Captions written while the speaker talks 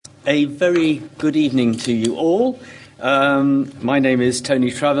A very good evening to you all. My name is Tony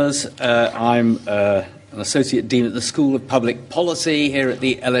Travers. I'm an Associate Dean at the School of Public Policy here at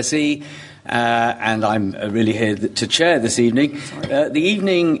the LSE, and I'm really here to chair this evening. The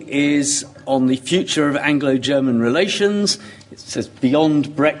evening is on the future of Anglo-German relations. It says beyond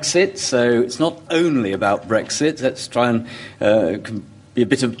Brexit, so it's not only about Brexit. Let's try and be a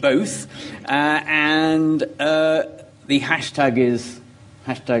bit of both. And the hashtag is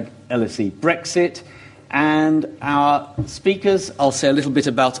hashtag LSE Brexit. And our speakers, I'll say a little bit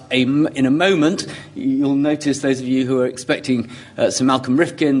about in a moment. You'll notice, those of you who are expecting Sir Malcolm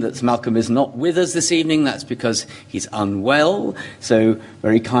Röttgen, that Sir Malcolm is not with us this evening. That's because he's unwell. So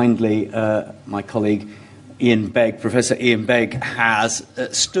very kindly, my colleague Iain Begg, Professor Iain Begg, has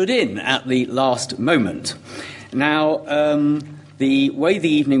stood in at the last moment. Now, the way the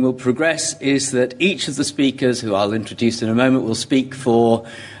evening will progress is that each of the speakers, who I'll introduce in a moment, will speak for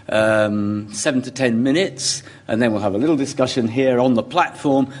 7 to 10 minutes, and then we'll have a little discussion here on the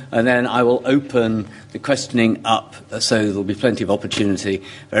platform, and then I will open the questioning up, so there'll be plenty of opportunity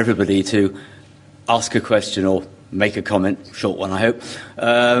for everybody to ask a question or make a comment, short one I hope,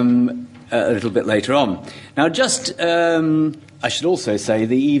 a little bit later on. Now I should also say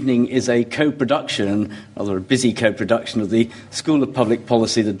the evening is a co-production, rather a busy co-production, of the School of Public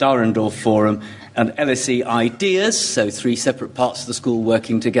Policy, the Dahrendorf Forum, and LSE IDEAS, so 3 separate parts of the school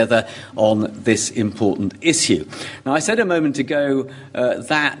working together on this important issue. Now, I said a moment ago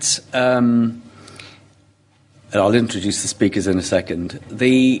that, and I'll introduce the speakers in a second,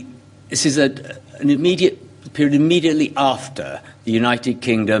 this is an immediate period immediately after the United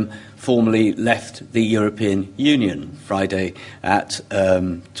Kingdom formally left the European Union, Friday at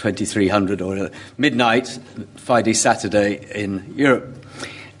 2300 or midnight, Friday, Saturday in Europe.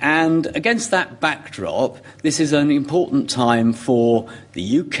 And against that backdrop, this is an important time for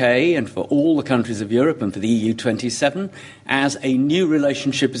the UK and for all the countries of Europe and for the EU 27 as a new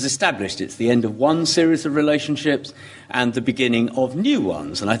relationship is established. It's the end of one series of relationships and the beginning of new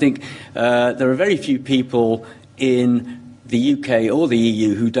ones. And I think there are very few people in the UK or the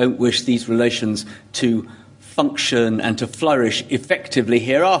EU who don't wish these relations to function and to flourish effectively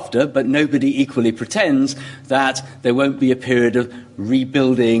hereafter, but nobody equally pretends that there won't be a period of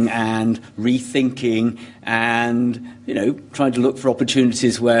rebuilding and rethinking and, trying to look for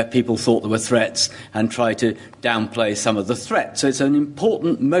opportunities where people thought there were threats and try to downplay some of the threats. So it's an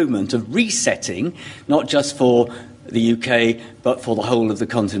important moment of resetting, not just for the UK, but for the whole of the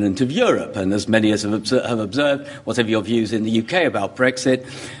continent of Europe. And as many as have observed, whatever your views in the UK about Brexit,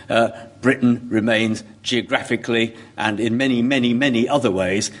 Britain remains geographically and in many, many, many other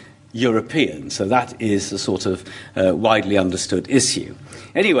ways European. So that is a sort of widely understood issue.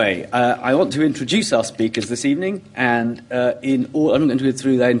 Anyway, I want to introduce our speakers this evening, and I'm going to go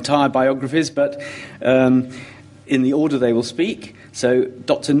through their entire biographies, but in the order they will speak. So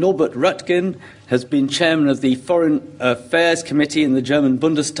Dr. Norbert Röttgen has been chairman of the Foreign Affairs Committee in the German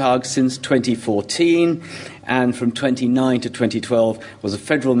Bundestag since 2014, and from 2009 to 2012 was a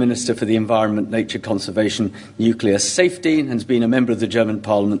federal minister for the environment, nature conservation, nuclear safety, and has been a member of the German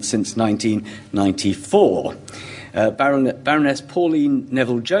Parliament since 1994. Baroness Pauline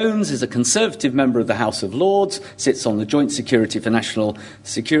Neville-Jones is a Conservative member of the House of Lords, sits on the Joint Security for National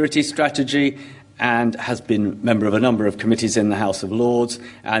Security Strategy, and has been member of a number of committees in the House of Lords,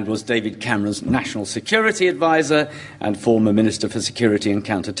 and was David Cameron's National Security Advisor and former Minister for Security and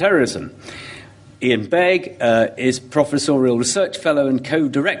Counter Terrorism. Iain Begg is Professorial Research Fellow and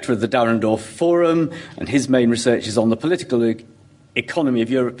Co-Director of the Dahrendorf Forum, and his main research is on the political economy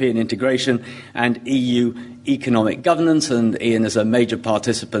of European integration and EU economic governance, and Iain is a major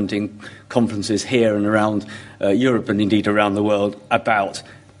participant in conferences here and around Europe and indeed around the world about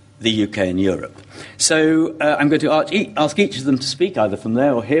the UK and Europe. So I'm going to ask each of them to speak, either from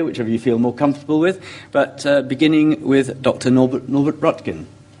there or here, whichever you feel more comfortable with, but beginning with Dr. Norbert Röttgen.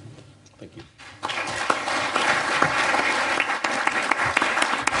 Thank you.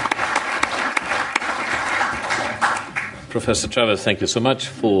 Professor Travers, thank you so much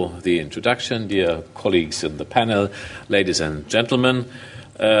for the introduction. Dear colleagues in the panel, ladies and gentlemen,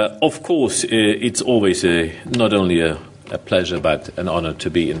 of course, it's always not only a pleasure but an honor to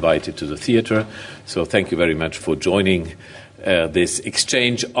be invited to the theatre. So thank you very much for joining this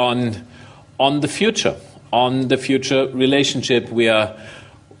exchange on the future relationship we are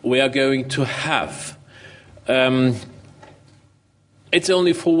going to have. It's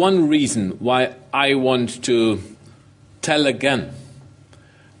only for one reason why I want to tell again,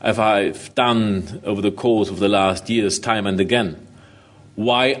 as I've done over the course of the last years time and again,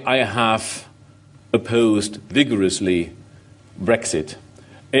 why I have opposed vigorously Brexit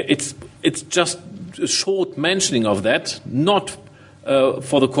It's just a short mentioning of that, not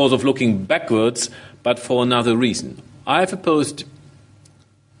for the cause of looking backwards, but for another reason. I have opposed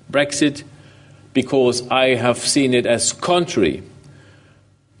Brexit because I have seen it as contrary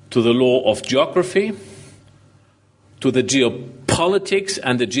to the law of geography, to the geopolitics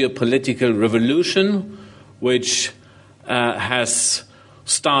and the geopolitical revolution, which has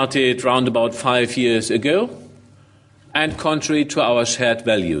started round about 5 years ago, and contrary to our shared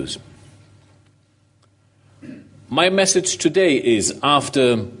values. My message today is,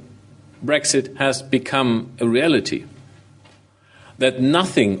 after Brexit has become a reality, that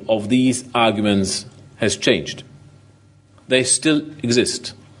nothing of these arguments has changed. They still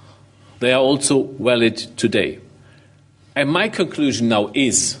exist. They are also valid today. And my conclusion now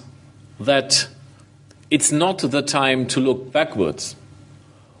is that it's not the time to look backwards.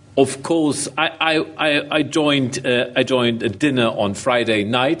 Of course, I joined a dinner on Friday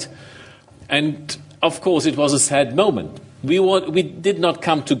night, and of course it was a sad moment. We did not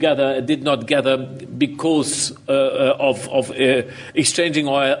come together, did not gather because of exchanging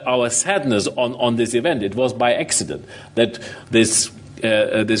our sadness on this event. It was by accident that this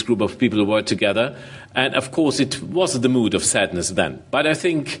group of people were together, and of course it was the mood of sadness then. But I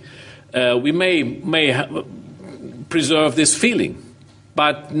think we may preserve this feeling.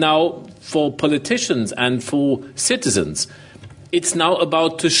 But now, for politicians and for citizens, it's now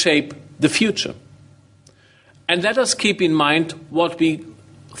about to shape the future. And let us keep in mind what we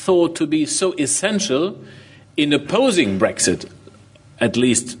thought to be so essential in opposing Brexit. At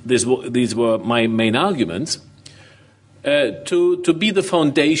least these were my main arguments, to be the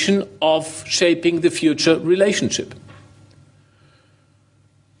foundation of shaping the future relationship.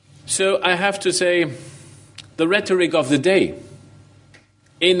 So I have to say, the rhetoric of the day,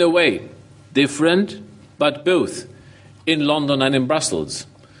 in a way, different, but both in London and in Brussels,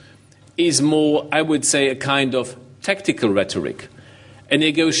 is more, I would say, a kind of tactical rhetoric, a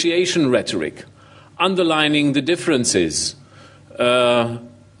negotiation rhetoric, underlining the differences,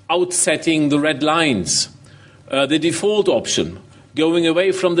 outsetting the red lines, the default option, going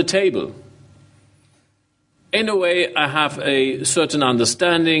away from the table. In a way, I have a certain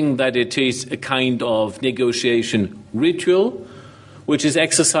understanding that it is a kind of negotiation ritual which is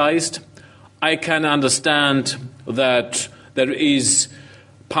exercised. I can understand that there is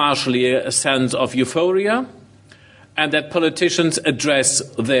partially a sense of euphoria, and that politicians address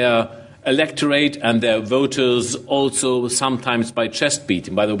their electorate and their voters also sometimes by chest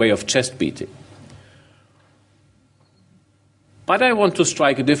beating, by the way of chest beating. But I want to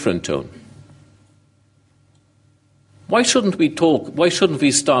strike a different tone. Why shouldn't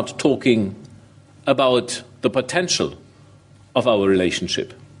we start talking about the potential of our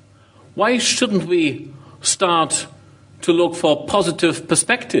relationship? Why shouldn't we start to look for positive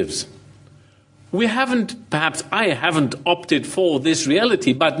perspectives? I haven't opted for this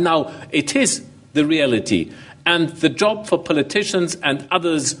reality, but now it is the reality. And the job for politicians and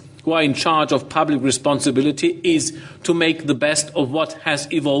others who are in charge of public responsibility is to make the best of what has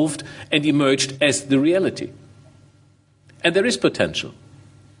evolved and emerged as the reality. And there is potential.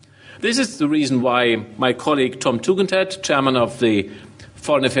 This is the reason why my colleague Tom Tugendhat, chairman of the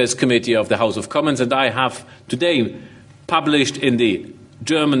Foreign Affairs Committee of the House of Commons, and I have today published in the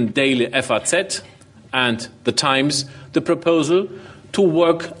German daily FAZ and the Times the proposal to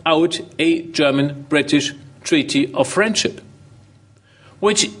work out a German-British treaty of friendship,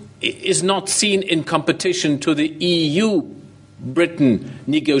 which is not seen in competition to the EU-Britain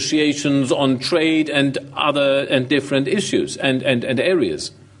negotiations on trade and other and different issues and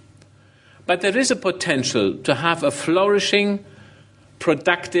areas. But there is a potential to have a flourishing,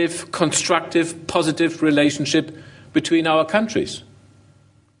 productive, constructive, positive relationship between our countries.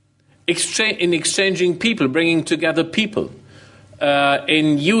 In exchanging people, bringing together people,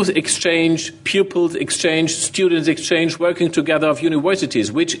 in youth exchange, pupils exchange, students exchange, working together of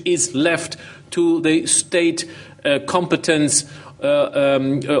universities, which is left to the state competence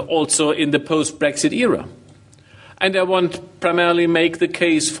also in the post-Brexit era. And I want primarily make the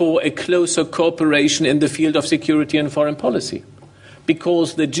case for a closer cooperation in the field of security and foreign policy,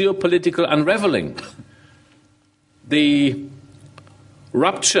 because the geopolitical unraveling, the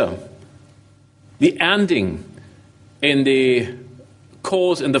rupture, the ending in the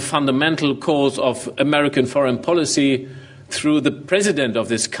fundamental cause of American foreign policy through the president of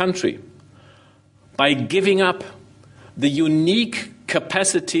this country, by giving up the unique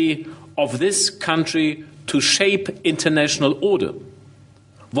capacity of this country to shape international order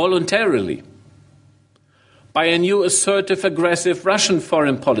voluntarily, by a new assertive, aggressive Russian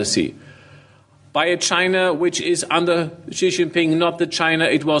foreign policy, by a China which is under Xi Jinping not the China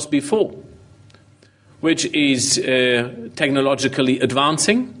it was before, which is technologically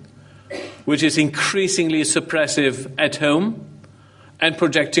advancing, which is increasingly suppressive at home and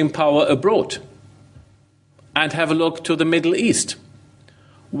projecting power abroad. And have a look to the Middle East,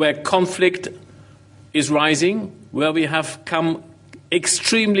 where conflict is rising, where we have come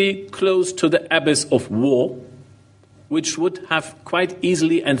extremely close to the abyss of war, which would have quite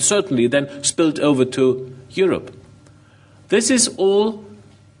easily and certainly then spilled over to Europe. This is all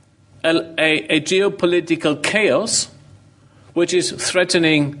a geopolitical chaos which is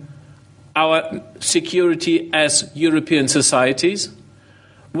threatening our security as European societies,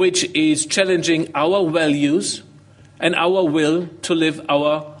 which is challenging our values and our will to live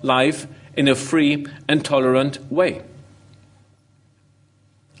our life in a free and tolerant way.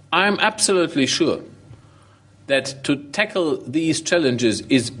 I am absolutely sure that to tackle these challenges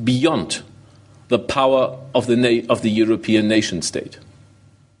is beyond the power of the European nation state.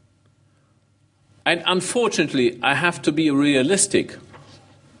 And unfortunately, I have to be realistic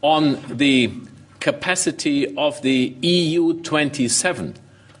on the capacity of the EU 27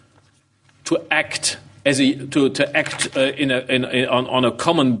 to act on a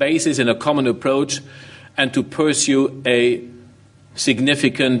common basis, in a common approach, and to pursue a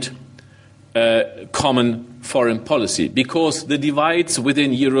significant common foreign policy, because the divides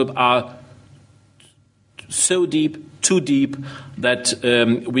within Europe are so deep, too deep, that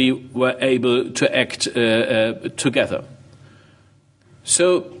we were able to act together.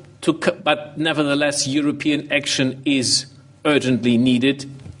 But nevertheless, European action is urgently needed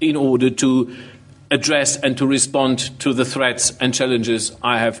in order to address and to respond to the threats and challenges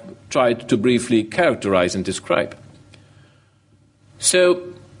I have tried to briefly characterize and describe. So,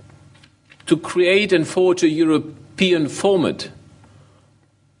 to create and forge a European format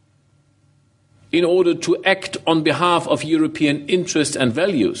in order to act on behalf of European interests and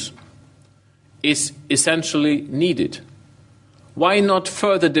values is essentially needed. Why not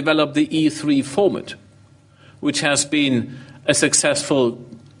further develop the E3 format, which has been a successful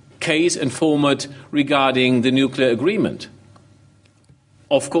case and format regarding the nuclear agreement?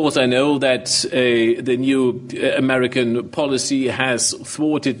 Of course, I know that the new American policy has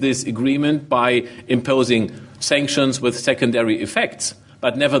thwarted this agreement by imposing sanctions with secondary effects.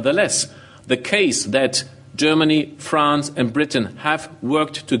 But nevertheless, the case that Germany, France and Britain have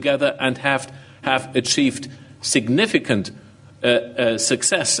worked together and have achieved significant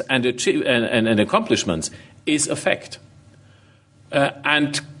success and accomplishments is a fact.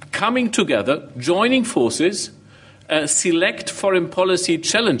 And coming together, joining forces, select foreign policy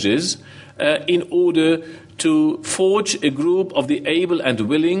challenges in order to forge a group of the able and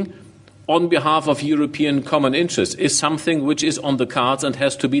willing on behalf of European common interests is something which is on the cards and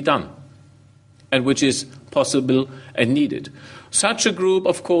has to be done, and which is possible and needed. Such a group,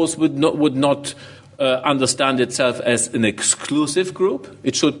 of course, would not understand itself as an exclusive group.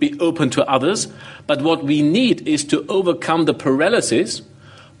 It should be open to others. But what we need is to overcome the paralysis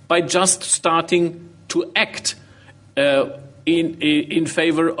by just starting to act in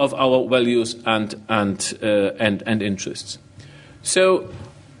favor of our values and interests. So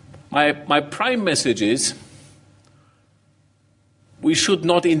my prime message is we should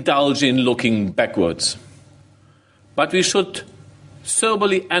not indulge in looking backwards, but we should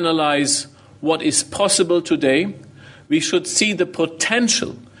soberly analyze what is possible today. We should see the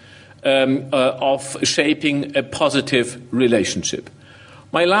potential of shaping a positive relationship.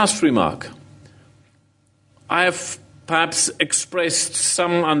 My last remark. I have perhaps expressed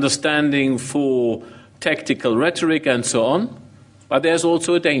some understanding for tactical rhetoric and so on, but there's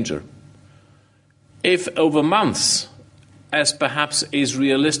also a danger. If over months, as perhaps is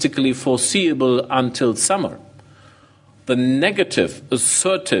realistically foreseeable until summer, the negative,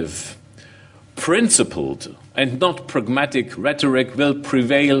 assertive, principled and not pragmatic rhetoric will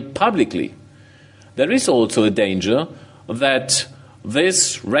prevail publicly, there is also a danger that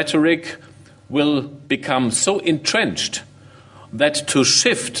this rhetoric will become so entrenched that to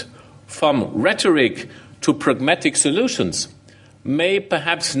shift from rhetoric to pragmatic solutions may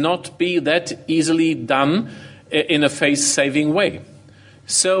perhaps not be that easily done in a face-saving way.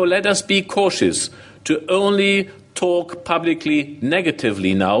 So let us be cautious to only talk publicly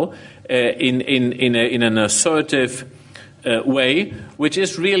negatively now in an assertive way, which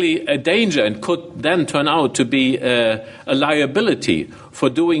is really a danger and could then turn out to be a liability for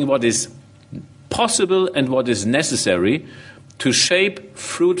doing what is possible and what is necessary to shape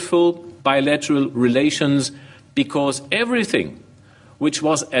fruitful bilateral relations, because everything which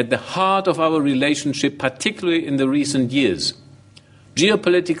was at the heart of our relationship, particularly in the recent years,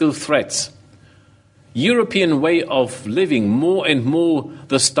 geopolitical threats, European way of living more and more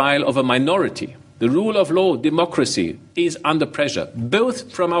the style of a minority. The rule of law, democracy, is under pressure,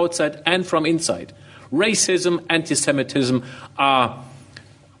 both from outside and from inside. Racism, anti-Semitism are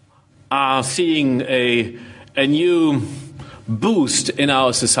seeing a new boost in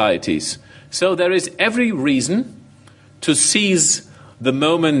our societies. So there is every reason to seize the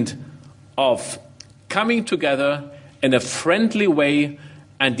moment of coming together in a friendly way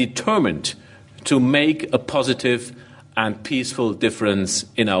and determined to make a positive and peaceful difference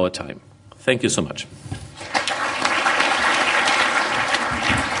in our time. Thank you so much.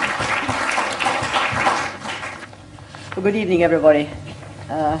 Well, good evening, everybody.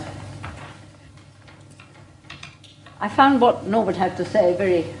 I found what Norbert had to say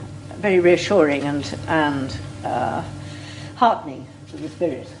very, very reassuring and heartening to the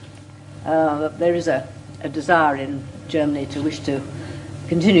spirit. That there is a desire in Germany to wish to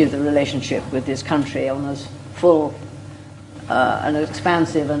continue the relationship with this country on as full and as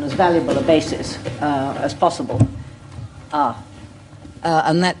expansive and as valuable a basis as possible.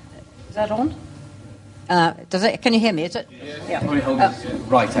 And that is that on? Can you hear me? Is it? Yeah. Probably hold this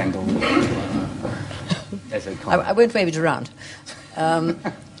right angle. I won't wave it around.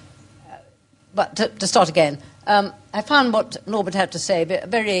 But to start again, I found what Norbert had to say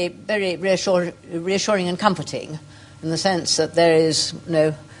very, very reassuring and comforting, in the sense that there is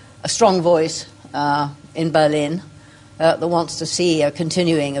a strong voice in Berlin that wants to see a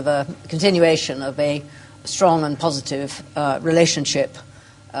continuation of a strong and positive relationship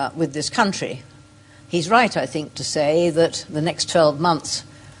with this country. He's right, I think, to say that the next 12 months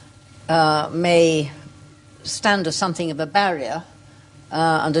may stand as something of a barrier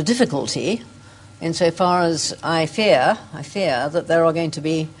and a difficulty, insofar as I fear that there are going to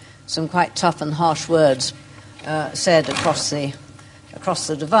be some quite tough and harsh words said across the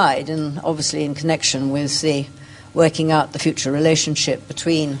divide, and obviously in connection with the working out the future relationship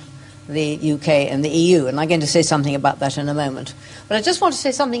between the UK and the EU. And I'm going to say something about that in a moment. But I just want to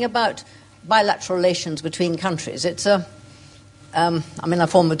say something about bilateral relations between countries. It's I'm a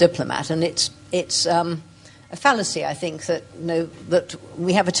former diplomat, and it's a fallacy, I think, that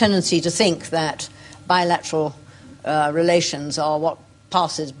we have a tendency to think that bilateral relations are what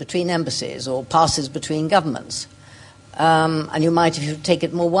passes between embassies or passes between governments. And you might, if you take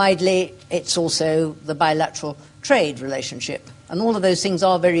it more widely, it's also the bilateral trade relationship. And all of those things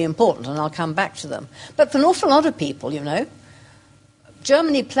are very important, and I'll come back to them. But for an awful lot of people,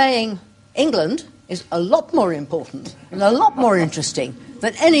 Germany playing England is a lot more important and a lot more interesting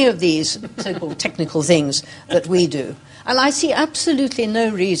than any of these so-called technical things that we do. And I see absolutely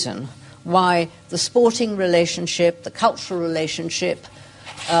no reason why the sporting relationship, the cultural relationship,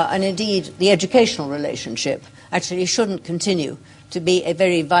 and indeed the educational relationship actually shouldn't continue to be a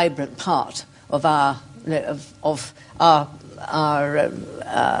very vibrant part of our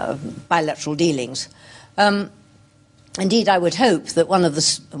bilateral dealings. Indeed, I would hope that one of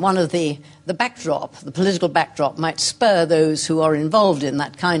the backdrop, the political backdrop, might spur those who are involved in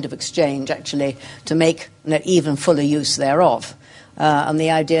that kind of exchange actually to make even fuller use thereof. And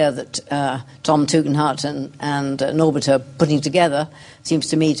the idea that Tom Tugendhat and Norbert are putting together seems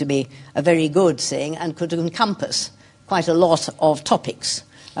to me to be a very good thing and could encompass quite a lot of topics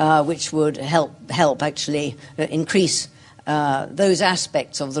which would help actually increase those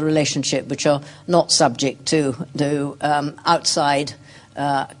aspects of the relationship which are not subject to outside,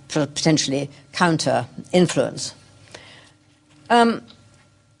 potentially counter influence.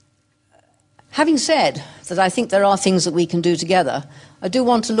 Having said that, I think there are things that we can do together. I do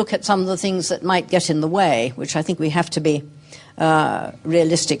want to look at some of the things that might get in the way, which I think we have to be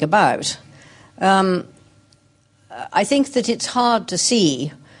realistic about. I think that it's hard to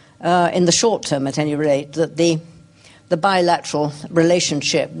see, in the short term at any rate, that the bilateral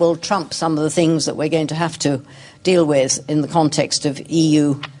relationship will trump some of the things that we're going to have to deal with in the context of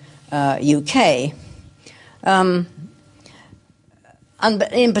EU-UK. And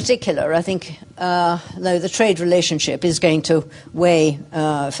in particular, I think the trade relationship is going to weigh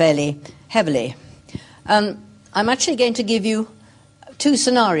fairly heavily. I'm actually going to give you two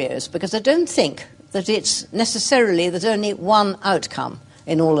scenarios, because I don't think that it's necessarily there's only one outcome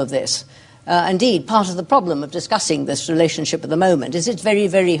in all of this. Indeed, part of the problem of discussing this relationship at the moment is it's very,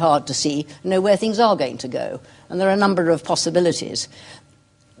 very hard to see where things are going to go. And there are a number of possibilities.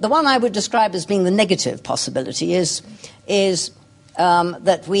 The one I would describe as being the negative possibility is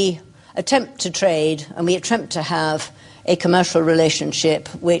that we attempt to trade and we attempt to have a commercial relationship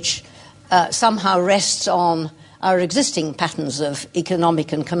which somehow rests on our existing patterns of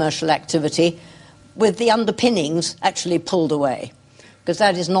economic and commercial activity, with the underpinnings actually pulled away. because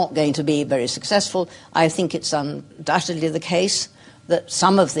that is not going to be very successful. I think it's undoubtedly the case that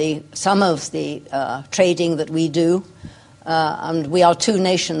some of the trading that we do, and we are two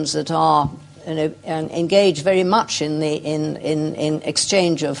nations that are engaged very much in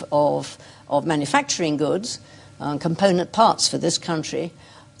exchange of manufacturing goods, component parts for this country.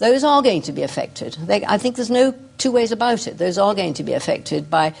 Those are going to be affected. I think there's no two ways about it. Those are going to be affected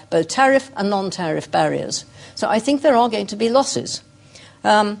by both tariff and non-tariff barriers. So I think there are going to be losses.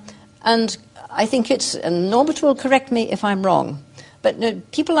 And I think and Norbert will correct me if I'm wrong, but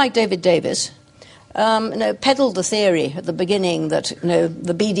people like David Davis peddled the theory at the beginning that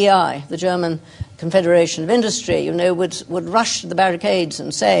the BDI, the German Confederation of Industry, would rush to the barricades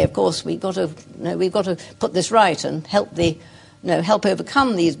and say, of course, we've got to put this right and help help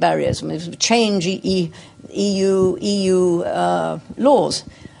overcome these barriers and change EU laws.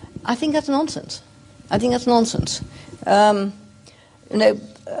 I think that's nonsense. The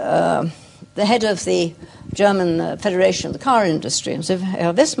head of the German Federation of the Car Industry,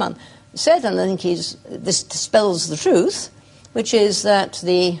 Herr Wissmann, said, and I think this dispels the truth, which is that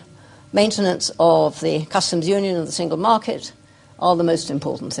the maintenance of the customs union and the single market are the most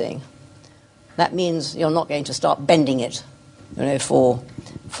important thing. That means you're not going to start bending it, for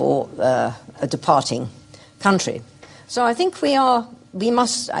a departing country. So I think we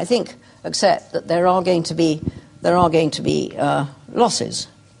must accept that there are going to be losses.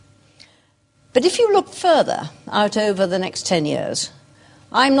 But if you look further out over the next 10 years,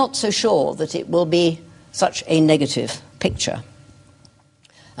 I'm not so sure that it will be such a negative picture.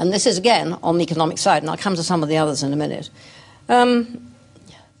 And this is, again, on the economic side, and I'll come to some of the others in a minute. I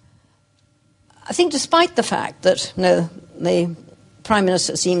think despite the fact that the Prime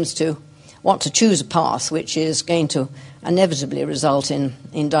Minister seems to want to choose a path which is going to inevitably result in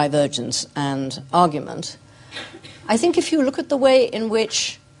divergence and argument, I think if you look at the way in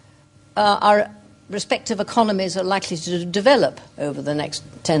which our respective economies are likely to develop over the next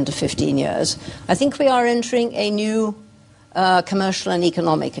 10 to 15 years, I think we are entering a new commercial and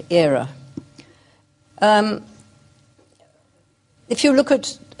economic era. If you look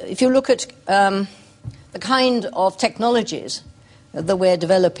at the kind of technologies that we're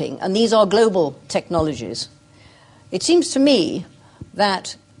developing, and these are global technologies, it seems to me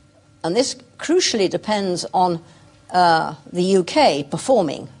that, and this crucially depends on the UK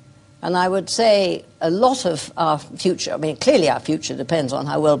performing, and I would say a lot of our future, clearly our future depends on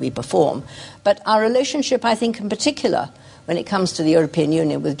how well we perform, but our relationship, I think in particular, when it comes to the European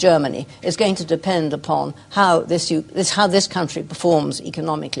Union with Germany, is going to depend upon how this country performs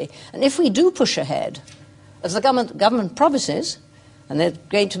economically. And if we do push ahead, as the government promises, and there's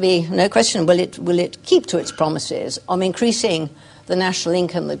going to be no question will it keep to its promises of increasing the national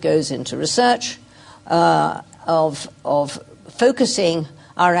income that goes into research, of focusing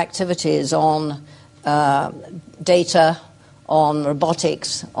our activities on data, on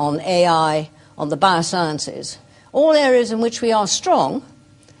robotics, on AI, on the biosciences, all areas in which we are strong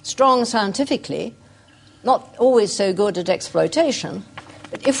scientifically, not always so good at exploitation.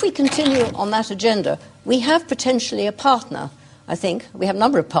 But if we continue on that agenda, we have potentially a partner, I think. We have a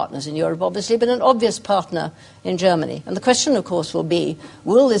number of partners in Europe, obviously, but an obvious partner in Germany. And the question, of course, will be,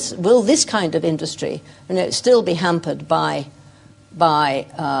 will this kind of industry still be hampered by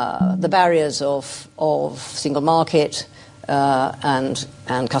the barriers of single market and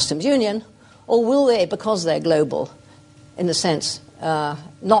customs union, or will they, because they're global, in a sense,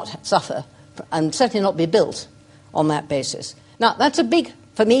 not suffer and certainly not be built on that basis? Now, that's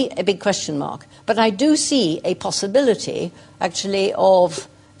for me, a big question mark. But I do see a possibility, actually, of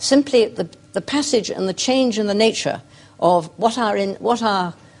simply the passage and the change in the nature of what our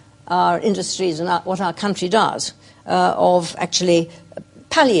industries and what our country does, of actually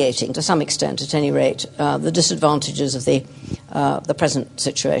palliating, to some extent at any rate, the disadvantages of the present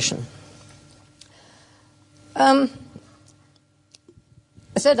situation. I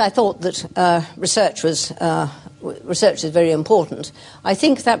said I thought that research is very important. I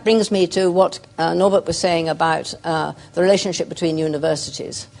think that brings me to what Norbert was saying about the relationship between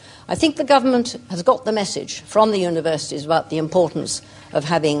universities. I think the government has got the message from the universities about the importance of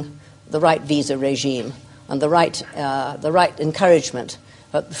having the right visa regime and the right encouragement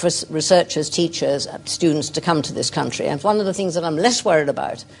for researchers, teachers, students to come to this country. And one of the things that I'm less worried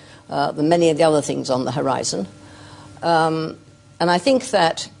about than many of the other things on the horizon. And I think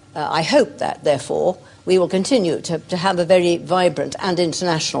that, I hope that, therefore, we will continue to have a very vibrant and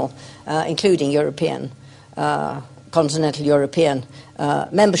international, including European, continental European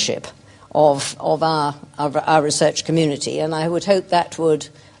membership of our research community. And I would hope that would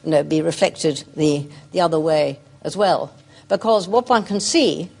be reflected the other way as well. because what one can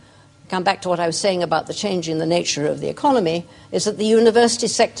see, come back to what I was saying about the change in the nature of the economy, is that the university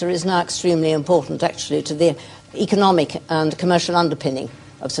sector is now extremely important, actually, to the economic and commercial underpinning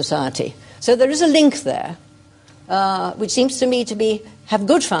of society. So there is a link there, which seems to me to have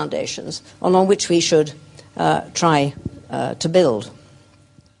good foundations on which we should try to build.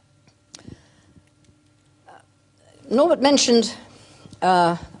 Norbert mentioned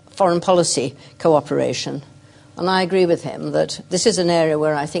foreign policy cooperation, and I agree with him that this is an area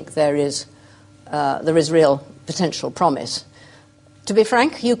where I think there is real potential promise. To be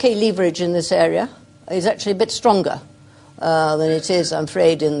frank, UK leverage in this area is actually a bit stronger than it is, I'm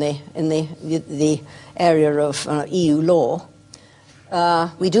afraid, in the area of EU law.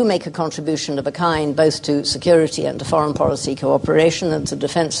 We do make a contribution of a kind both to security and to foreign policy cooperation and to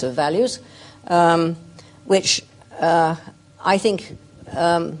defence of values, which I think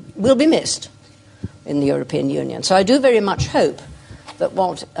will be missed in the European Union. So I do very much hope that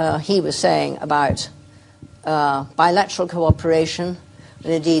what he was saying about bilateral cooperation,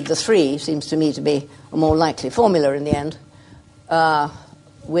 and indeed the three seems to me to be a more likely formula in the end,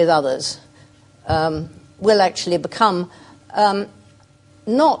 with others, will actually become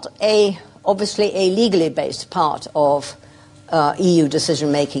not obviously a legally based part of EU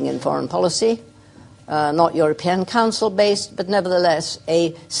decision-making in foreign policy, not European Council based, but nevertheless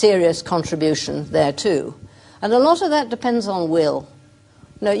a serious contribution there too. And a lot of that depends on will.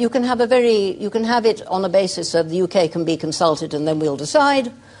 You can have it on a basis of the UK can be consulted and then we'll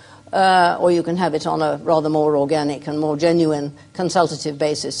decide, or you can have it on a rather more organic and more genuine consultative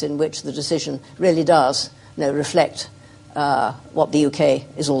basis in which the decision really does reflect what the UK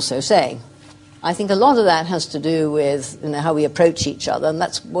is also saying. I think a lot of that has to do with how we approach each other, and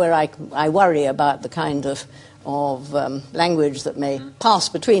that's where I worry about the kind of language that may pass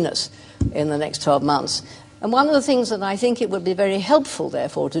between us in the next 12 months. And one of the things that I think it would be very helpful,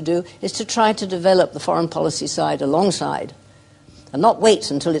 therefore, to do is to try to develop the foreign policy side alongside, and not wait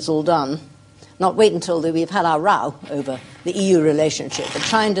until it's all done, not wait until we've had our row over the EU relationship, but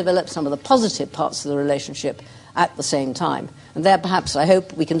try and develop some of the positive parts of the relationship at the same time. And there, perhaps, I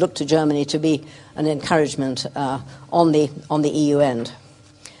hope we can look to Germany to be an encouragement on the EU end.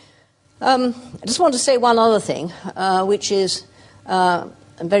 I just want to say one other thing, which is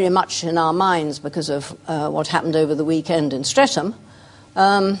very much in our minds because of what happened over the weekend in Streatham,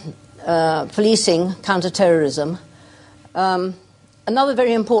 policing, counter-terrorism. Another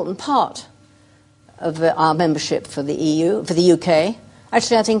very important part of our membership for the EU, for the UK,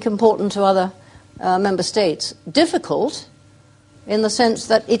 actually I think important to other member states. Difficult in the sense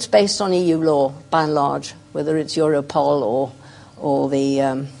that it's based on EU law, by and large, whether it's Europol or the,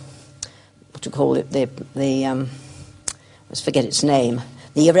 what do you call it, let's forget its name,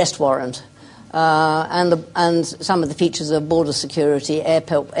 the arrest warrant, and some of the features of border security,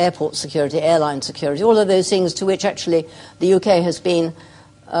 airport security, airline security, all of those things to which actually the UK has been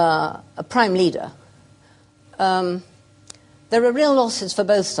a prime leader. There are real losses for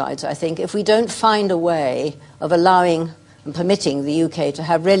both sides, I think, if we don't find a way of allowing and permitting the UK to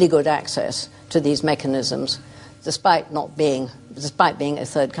have really good access to these mechanisms, despite being a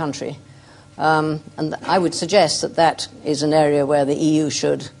third country. And I would suggest that is an area where the EU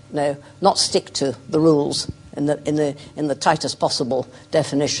should not stick to the rules in the tightest possible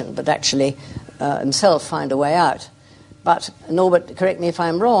definition, but actually himself find a way out. But Norbert, correct me if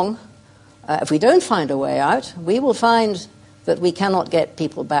I'm wrong. If we don't find a way out, we will find that we cannot get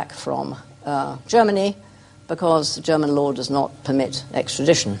people back from Germany because German law does not permit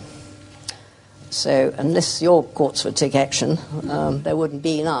extradition. So unless your courts would take action, there wouldn't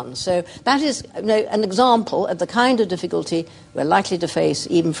be none. So that is an example of the kind of difficulty we're likely to face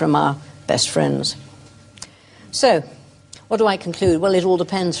even from our best friends. So what do I conclude? Well, it all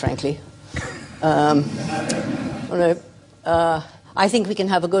depends, frankly. I think we can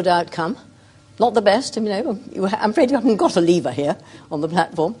have a good outcome. Not the best, I'm afraid you haven't got a lever here on the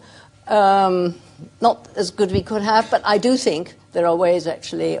platform. Not as good as we could have, but I do think there are ways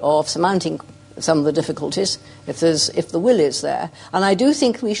actually of surmounting some of the difficulties if the will is there. And I do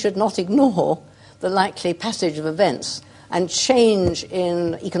think we should not ignore the likely passage of events and change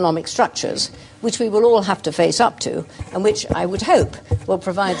in economic structures, which we will all have to face up to, and which I would hope will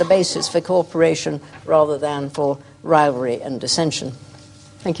provide the basis for cooperation rather than for rivalry and dissension.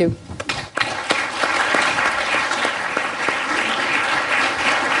 Thank you.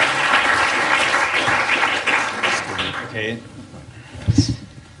 Okay.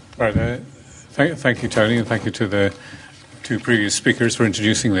 Right. Thank you, Tony, and thank you to the two previous speakers for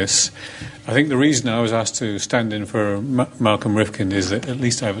introducing this. I think the reason I was asked to stand in for Malcolm Röttgen is that at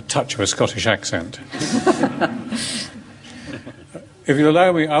least I have a touch of a Scottish accent. If you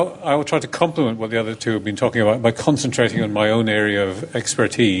allow me, I will try to complement what the other two have been talking about by concentrating on my own area of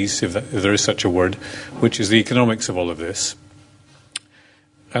expertise, if there is such a word, which is the economics of all of this.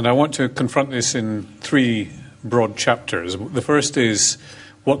 And I want to confront this in three broad chapters. The first is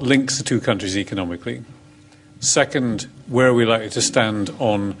what links the two countries economically. Second, where are we likely to stand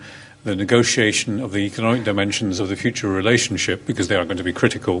on the negotiation of the economic dimensions of the future relationship, because they are going to be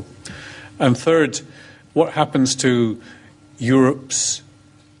critical. And third, what happens to Europe's,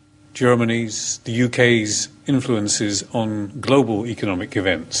 Germany's, the UK's influences on global economic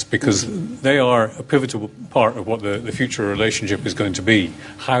events, because they are a pivotal part of what the future relationship is going to be,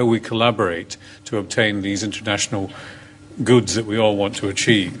 how we collaborate to obtain these international goods that we all want to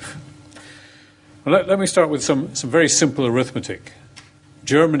achieve. Well, let me start with some very simple arithmetic.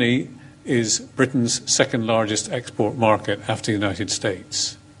 Germany is Britain's second largest export market after the United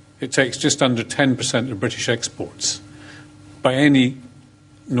States. It takes just under 10% of British exports. By any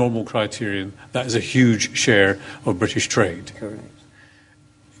normal criterion, that is a huge share of British trade. Correct.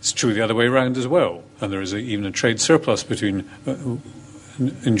 It's true the other way around as well, and there is even a trade surplus between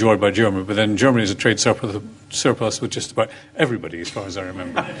enjoyed by Germany, but then Germany is a trade surplus with just about everybody, as far as I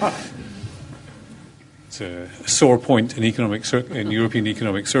remember. It's a sore point in European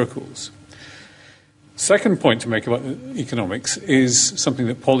economic circles. Second point to make about economics is something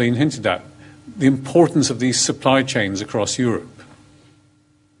that Pauline hinted at, the importance of these supply chains across Europe.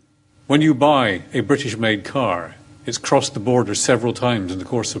 When you buy a British-made car, it's crossed the border several times in the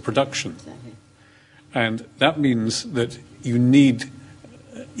course of production. And that means that you need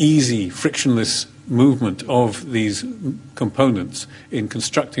easy, frictionless movement of these components in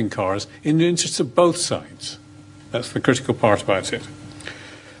constructing cars in the interests of both sides. That's the critical part about it.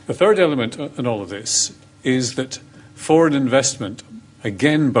 The third element in all of this is that foreign investment,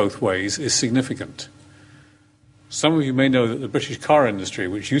 again both ways, is significant. Some of you may know that the British car industry,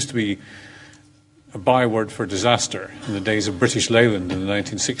 which used to be a byword for disaster in the days of British Leyland in the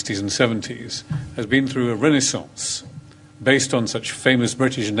 1960s and 70s, has been through a renaissance based on such famous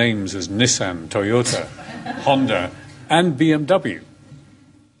British names as Nissan, Toyota, Honda, and BMW.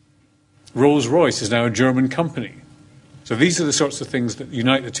 Rolls-Royce is now a German company. So these are the sorts of things that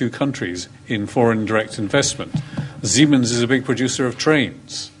unite the two countries in foreign direct investment. Siemens is a big producer of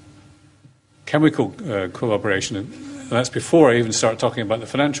trains. Chemical collaboration, and that's before I even start talking about the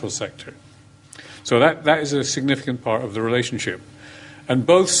financial sector. So that is a significant part of the relationship. And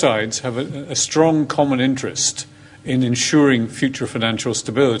both sides have a strong common interest in ensuring future financial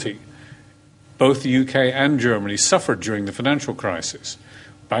stability. Both the UK and Germany suffered during the financial crisis.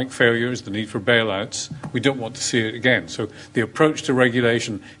 Bank failures, the need for bailouts, we don't want to see it again. So the approach to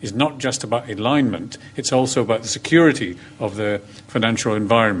regulation is not just about alignment, it's also about the security of the financial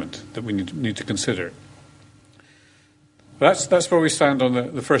environment that we need to consider. That's where we stand on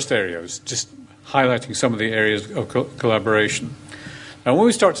the first areas, just highlighting some of the areas of collaboration. Now, when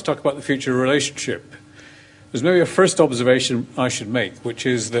we start to talk about the future relationship, there's maybe a first observation I should make, which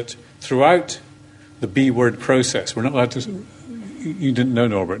is that throughout the B-word process, we're not allowed to... You didn't know,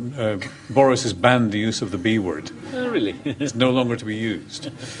 Norbert. Boris has banned the use of the B word. Oh, really? It's no longer to be used.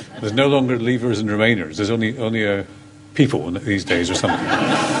 There's no longer leavers and remainers. There's only people these days or something.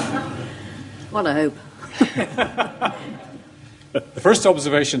 Well, I hope. The first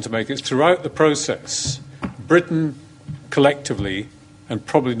observation to make is throughout the process, Britain collectively, and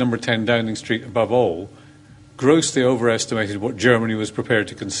probably number 10 Downing Street above all, grossly overestimated what Germany was prepared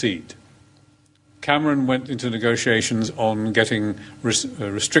to concede. Cameron went into negotiations on getting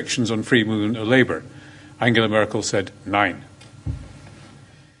restrictions on free movement of labour. Angela Merkel said 9.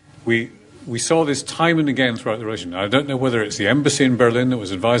 We saw this time and again throughout the relationship. I don't know whether it's the embassy in Berlin that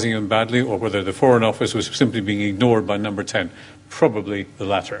was advising him badly or whether the Foreign Office was simply being ignored by number 10. Probably the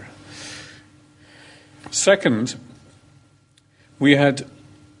latter. Second, we had,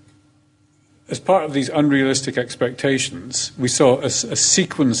 as part of these unrealistic expectations, we saw a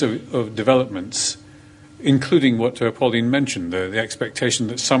sequence of developments, including what Pauline mentioned, the expectation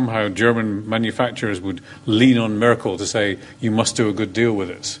that somehow German manufacturers would lean on Merkel to say, you must do a good deal with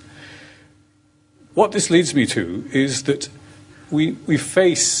us. What this leads me to is that we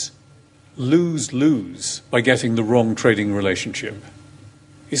face lose-lose by getting the wrong trading relationship.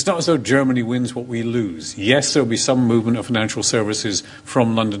 It's not as though Germany wins what we lose. Yes, there will be some movement of financial services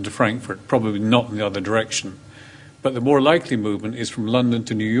from London to Frankfurt, probably not in the other direction. But the more likely movement is from London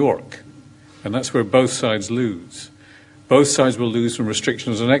to New York, and that's where both sides lose. Both sides will lose from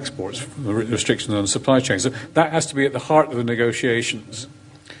restrictions on exports, restrictions on supply chains. So that has to be at the heart of the negotiations.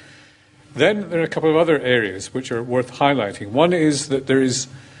 Then there are a couple of other areas which are worth highlighting. One is that there is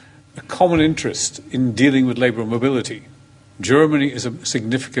a common interest in dealing with labour mobility. Germany is a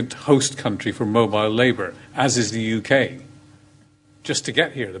significant host country for mobile labour, as is the UK. Just to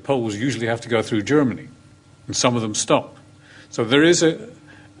get here, the Poles usually have to go through Germany, and some of them stop. So there is a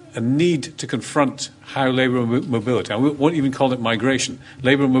need to confront how labour mobility, I won't even call it migration,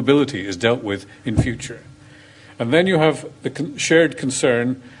 labour mobility is dealt with in future. And then you have the shared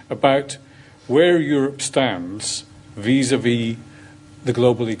concern about where Europe stands vis-à-vis the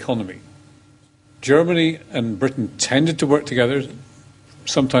global economy. Germany and Britain tended to work together,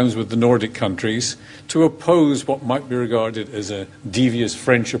 sometimes with the Nordic countries, to oppose what might be regarded as a devious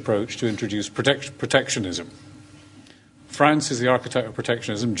French approach to introduce protectionism. France is the architect of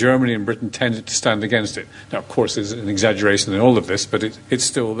protectionism. Germany and Britain tended to stand against it. Now, of course, there's an exaggeration in all of this, but it's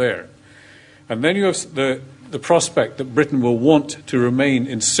still there. And then you have the prospect that Britain will want to remain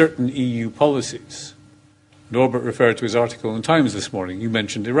in certain EU policies. Norbert referred to his article in Times this morning. You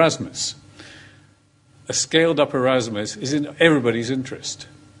mentioned Erasmus. A scaled-up Erasmus is in everybody's interest.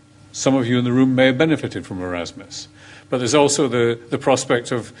 Some of you in the room may have benefited from Erasmus. But there's also the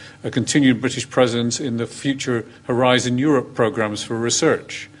prospect of a continued British presence in the future Horizon Europe programmes for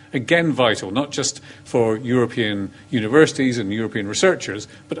research. Again, vital, not just for European universities and European researchers,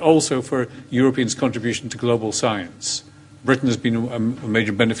 but also for Europeans' contribution to global science. Britain has been a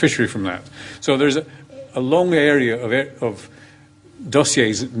major beneficiary from that. So there's a long area of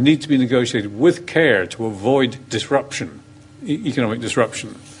dossiers that need to be negotiated with care to avoid disruption, economic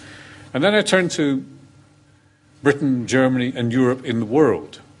disruption. And then I turn to Britain, Germany, and Europe in the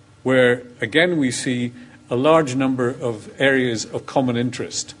world, where, again, we see a large number of areas of common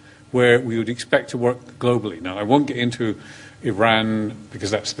interest where we would expect to work globally. Now, I won't get into Iran, because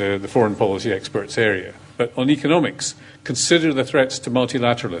that's the foreign policy experts' area. But on economics, consider the threats to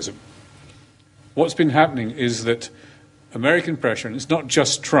multilateralism. What's been happening is that American pressure, and it's not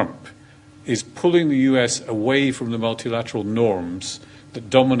just Trump, is pulling the US away from the multilateral norms that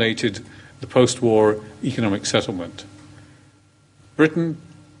dominated the post-war economic settlement. Britain,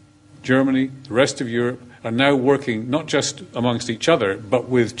 Germany, the rest of Europe are now working not just amongst each other, but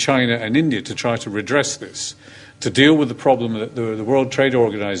with China and India to try to redress this, to deal with the problem that the World Trade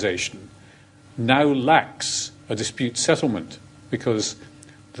Organization now lacks a dispute settlement, because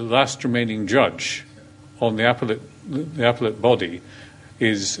the last remaining judge on the appellate body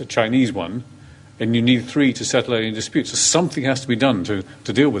is a Chinese one, and you need 3 to settle any disputes. So something has to be done to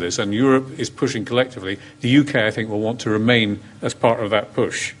deal with this, and Europe is pushing collectively. The UK, I think, will want to remain as part of that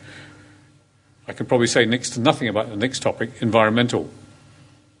push. I can probably say next to nothing about the next topic, environmental,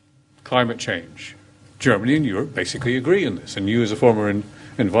 climate change. Germany and Europe basically agree on this, and you as a former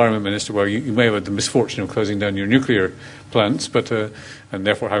environment minister, well, you may have had the misfortune of closing down your nuclear plants, but and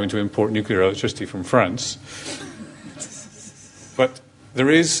therefore having to import nuclear electricity from France. But there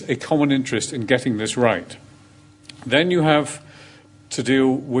is a common interest in getting this right. Then you have to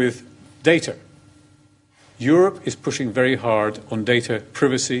deal with data. Europe is pushing very hard on data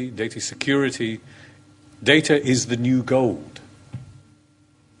privacy, data security. Data is the new gold.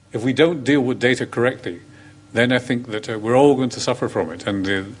 If we don't deal with data correctly, then I think that we're all going to suffer from it.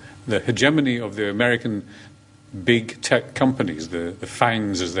 And the hegemony of the American big tech companies, the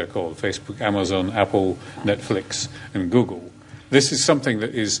FANGs as they're called, Facebook, Amazon, Apple, Netflix, and Google, this is something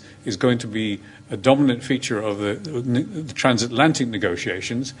that is going to be a dominant feature of the transatlantic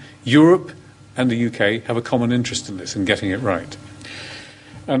negotiations. Europe and the UK have a common interest in this and getting it right.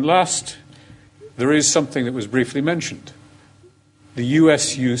 And last, there is something that was briefly mentioned. The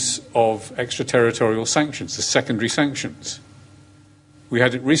US use of extraterritorial sanctions, the secondary sanctions. We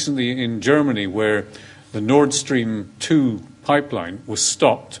had it recently in Germany where the Nord Stream 2 pipeline was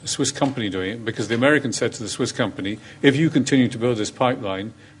stopped, a Swiss company doing it, because the Americans said to the Swiss company, if you continue to build this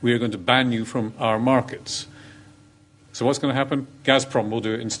pipeline, we are going to ban you from our markets. So what's going to happen? Gazprom will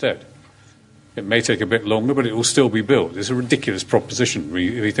do it instead. It may take a bit longer, but it will still be built. It's a ridiculous proposition,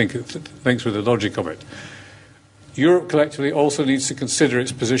 if you think through the logic of it. Europe collectively also needs to consider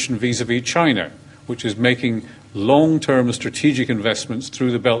its position vis-à-vis China, which is making long-term strategic investments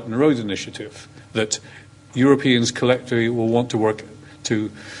through the Belt and Road Initiative that Europeans collectively will want to work to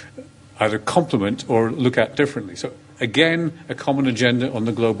either complement or look at differently. So, again, a common agenda on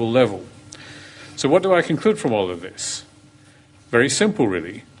the global level. So what do I conclude from all of this? Very simple,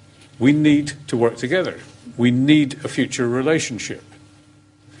 really. We need to work together. We need a future relationship.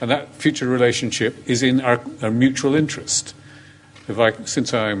 And that future relationship is in our mutual interest.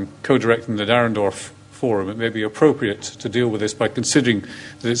 Since I'm co-directing the Dahrendorf Forum, it may be appropriate to deal with this by considering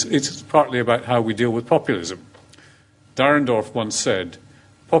that it's partly about how we deal with populism. Dahrendorf once said,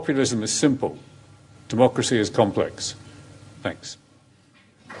 populism is simple, democracy is complex. Thanks.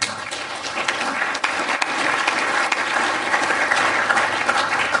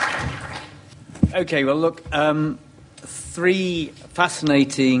 Okay, well, look, three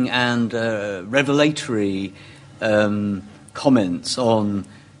fascinating and revelatory comments on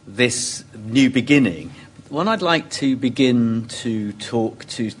this new beginning. One I'd like to begin to talk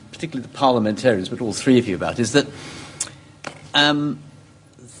to, particularly the parliamentarians, but all three of you about, is that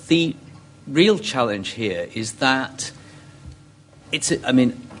the real challenge here is that as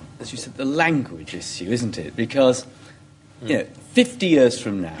you said, the language issue, isn't it? Because, 50 years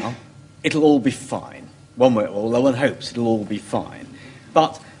from now, it'll all be fine. One way, although one hopes it'll all be fine.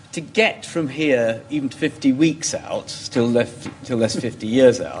 But to get from here, even to 50 weeks out, still less 50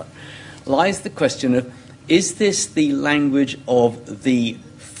 years out, lies the question of, is this the language of the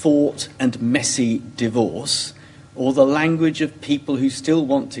fought and messy divorce, or the language of people who still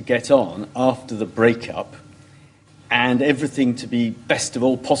want to get on after the breakup and everything to be best of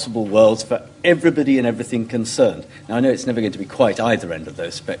all possible worlds for everybody and everything concerned? Now, I know it's never going to be quite either end of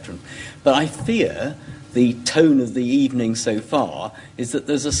those spectrum, but I fear the tone of the evening so far is that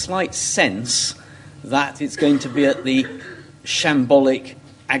there's a slight sense that it's going to be at the shambolic,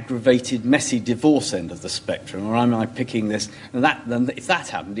 aggravated, messy divorce end of the spectrum, or am I picking this? And then if that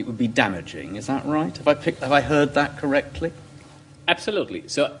happened, it would be damaging. Is that right? Have I heard that correctly? Absolutely.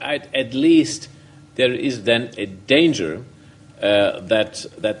 So at least there is then a danger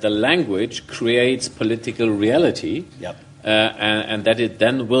that the language creates political reality, yep. And that it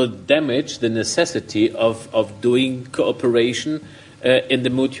then will damage the necessity of doing cooperation in the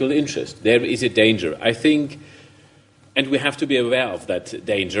mutual interest. There is a danger, I think, and we have to be aware of that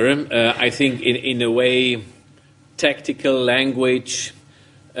danger. I think in a way, tactical language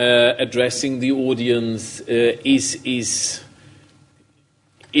addressing the audience is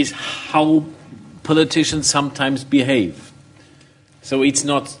how politicians sometimes behave. So it's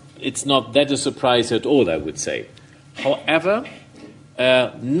not that a surprise at all, I would say. However,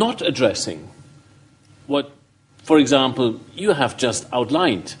 not addressing what, for example, you have just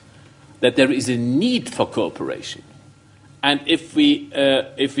outlined, that there is a need for cooperation. And if we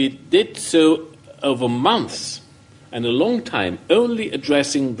did so over months and a long time, only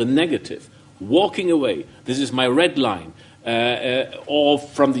addressing the negative, walking away, this is my red line, or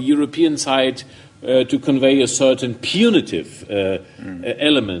from the European side to convey a certain punitive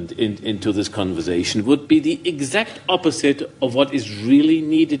element into this conversation, would be the exact opposite of what is really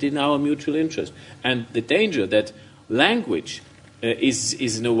needed in our mutual interest. And the danger that language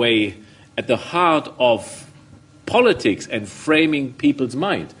is in a way at the heart of politics and framing people's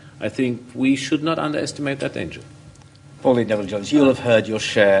mind, I think we should not underestimate that danger. Pauline Neville-Jones, you'll have heard your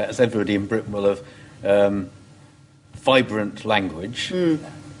share, as everybody in Britain will have, vibrant language. Do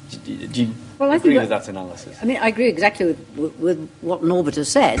you agree with that analysis? I mean, I agree exactly with what Norbert has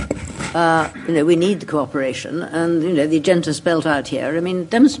said. We need the cooperation, and the agenda spelled out here,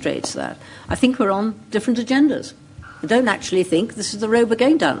 demonstrates that. I think we're on different agendas. I don't actually think this is the road we're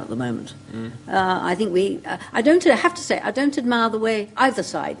going down at the moment. I think I have to say, I don't admire the way either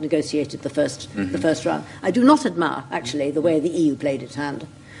side negotiated the first round. I do not admire, actually, the way the EU played its hand.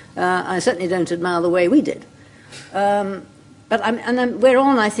 I certainly don't admire the way we did. But we're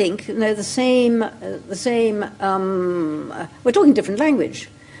on, I think, the same. We're talking different language.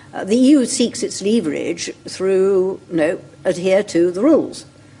 The EU seeks its leverage through, adhere to the rules.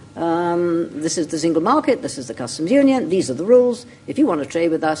 This is the single market, this is the customs union, these are the rules. If you want to trade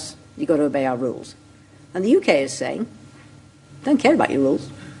with us, you've got to obey our rules. And the UK is saying, don't care about your rules.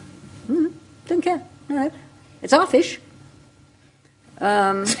 Don't care. No, it's our fish.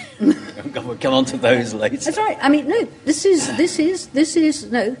 We'll come on to those later. That's right. This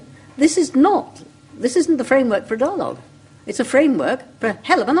isn't the framework for a dialogue. It's a framework for a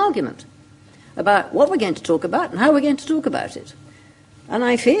hell of an argument about what we're going to talk about and how we're going to talk about it. And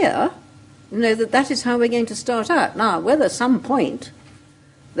I fear, that is how we're going to start out. Now, whether at some point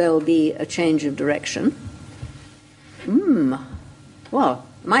there'll be a change of direction, well,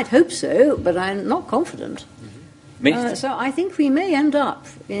 I might hope so, but I'm not confident. So I think we may end up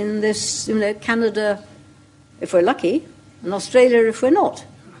in this, Canada, if we're lucky, and Australia if we're not,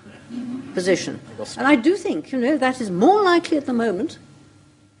 position. And I do think, that is more likely at the moment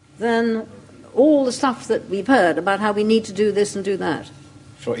than all the stuff that we've heard about how we need to do this and do that.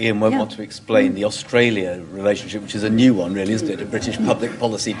 Sure, Iain won't want to explain the Australia relationship, which is a new one, really, isn't it? A British public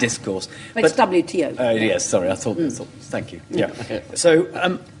policy discourse. It's WTO. Yes, sorry, I thought. Thank you. Yeah. Okay. So,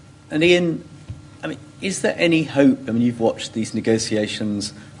 and Iain, is there any hope? You've watched these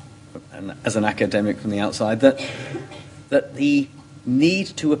negotiations, and as an academic from the outside, that the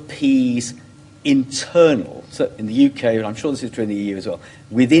need to appease internal, so in the UK, and I'm sure this is true in the EU as well,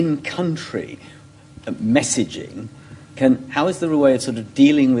 within country messaging how is there a way of sort of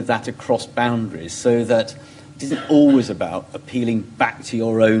dealing with that across boundaries so that it isn't always about appealing back to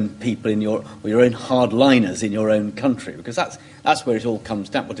your own people or your own hardliners in your own country? Because that's where it all comes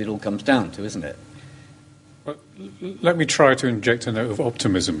down, what it all comes down to, isn't it? Well, let me try to inject a note of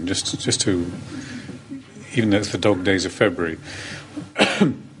optimism, just to, even though it's the dog days of February,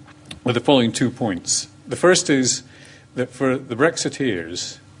 with the following 2 points. The first is that for the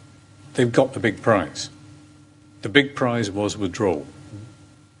Brexiteers, they've got the big prize. The big prize was withdrawal.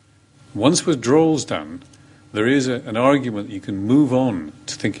 Once withdrawal's done, there is an argument that you can move on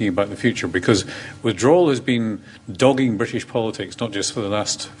to thinking about the future, because withdrawal has been dogging British politics not just for the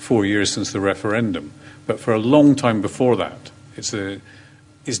last 4 years since the referendum, but for a long time before that. It's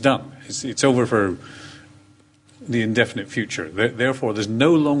done. It's over for the indefinite future. Therefore, there's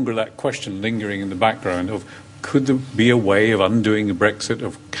no longer that question lingering in the background of could there be a way of undoing the Brexit,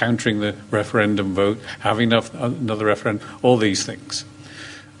 of countering the referendum vote, having another referendum, all these things.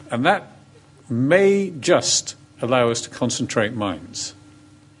 And that may just allow us to concentrate minds.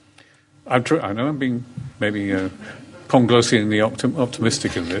 I know I'm being maybe Ponglossianly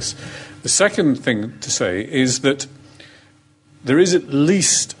optimistic in this. The second thing to say is that there is at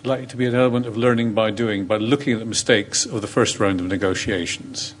least likely to be an element of learning by doing, by looking at the mistakes of the first round of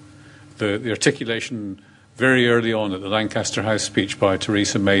negotiations. The articulation very early on at the Lancaster House speech by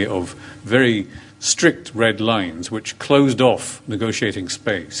Theresa May of very strict red lines which closed off negotiating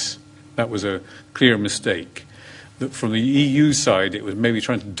space. That was a clear mistake. That from the EU side, it was maybe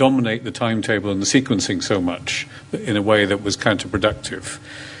trying to dominate the timetable and the sequencing so much in a way that was counterproductive.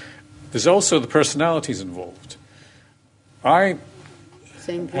 There's also the personalities involved. I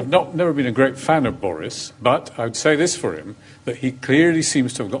have never been a great fan of Boris, but I would say this for him, that he clearly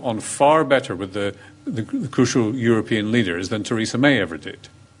seems to have got on far better with the crucial European leaders than Theresa May ever did.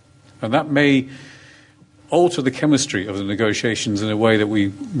 And that may alter the chemistry of the negotiations in a way that we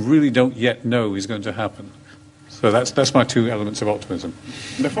really don't yet know is going to happen. So that's my 2 elements of optimism.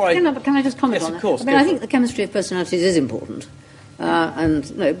 Can I just comment on that? Of course. I think the chemistry of personalities is important.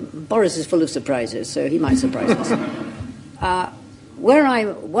 And Boris is full of surprises, so he might surprise us. Where I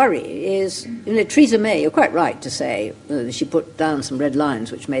worry is, Theresa May, you're quite right to say she put down some red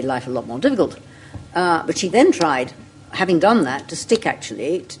lines which made life a lot more difficult. But she then tried, having done that, to stick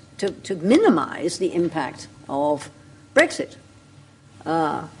actually to minimise the impact of Brexit.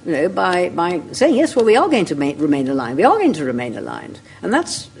 By saying, yes, well, we are going to remain aligned. We are going to remain aligned. And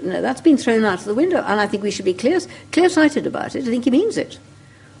that's been thrown out of the window. And I think we should be clear-sighted about it. I think he means it.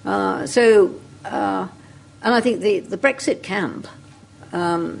 And I think the Brexit camp,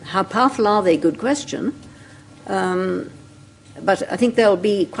 how powerful are they? Good question. But I think there'll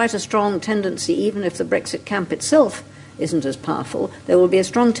be quite a strong tendency, even if the Brexit camp itself isn't as powerful, there will be a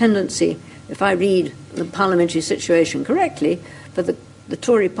strong tendency, if I read the parliamentary situation correctly, for the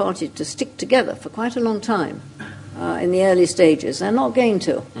Tory party to stick together for quite a long time in the early stages. They're not going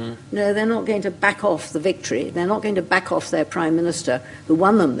to. No, they're not going to back off the victory. They're not going to back off their Prime Minister, who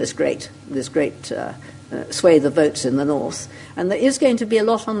won them this great swathe of votes in the north. And there is going to be a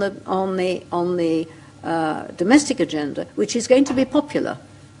lot on the domestic agenda, which is going to be popular.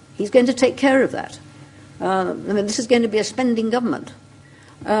 He's going to take care of that. This is going to be a spending government.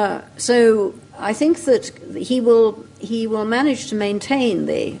 So I think that he will manage to maintain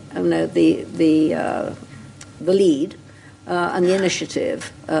the lead and the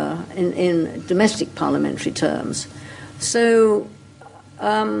initiative in domestic parliamentary terms. So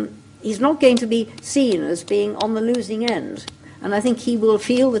he's not going to be seen as being on the losing end, and I think he will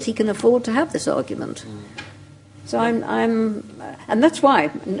feel that he can afford to have this argument. So and that's why,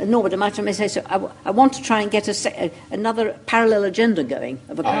 Norbert, I may say so, I want to try and get another parallel agenda going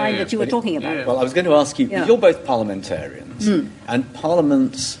of a kind that you were talking about. Yeah. Well, I was going to ask you, you're both parliamentarians, and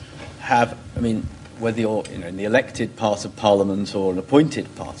parliaments have, whether you're in the elected part of Parliament or an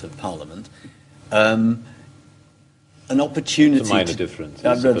appointed part of Parliament, an opportunity. It's a minor difference,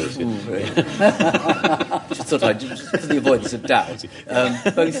 I suppose. Just thought just for the avoidance of doubt.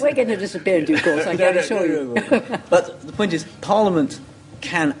 We're going to disappear in due course, I can assure you. But the point is, Parliament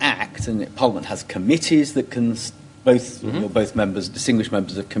can act, and Parliament has committees that can you're both members, distinguished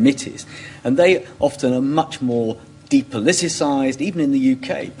members of committees, and they often are much more depoliticised. Even in the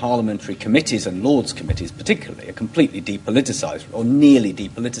UK, parliamentary committees and Lords committees particularly are completely depoliticised, or nearly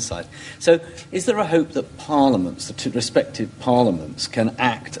depoliticised. So is there a hope that parliaments, the two respective parliaments, can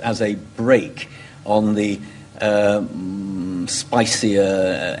act as a brake on the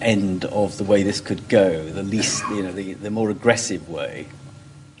spicier end of the way this could go, the least, the more aggressive way?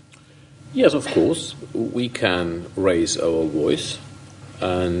 Yes, of course. We can raise our voice,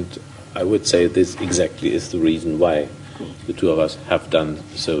 and I would say this exactly is the reason why the two of us have done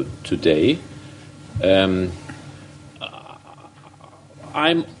so today.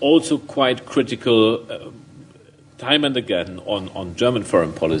 I'm also quite critical time and again on German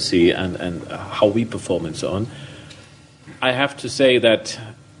foreign policy and how we perform and so on. I have to say that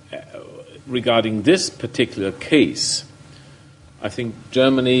regarding this particular case, I think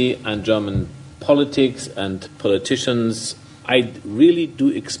Germany and German politics and politicians, I really do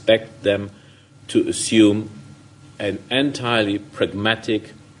expect them to assume an entirely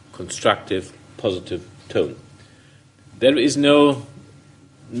pragmatic, constructive, positive tone. There is no,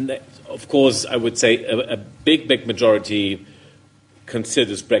 of course, I would say a big majority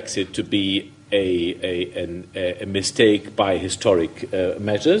considers Brexit to be a mistake by historic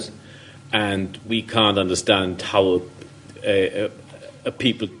measures, and we can't understand how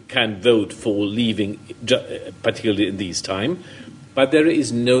people can vote for leaving, particularly in these times. But there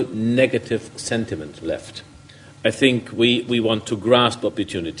is no negative sentiment left. I think we want to grasp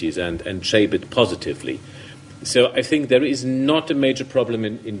opportunities and shape it positively. So I think there is not a major problem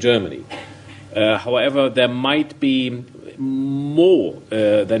in Germany. However, there might be more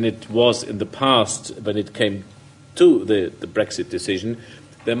than it was in the past when it came to the Brexit decision.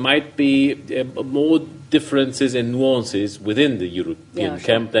 There might be more differences and nuances within the European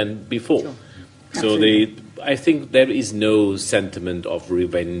camp than before. Sure. So I think there is no sentiment of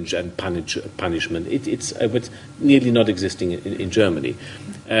revenge and punishment. It's nearly not existing in Germany.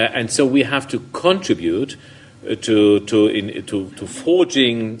 And so we have to contribute to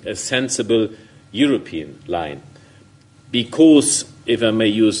forging a sensible European line. Because, if I may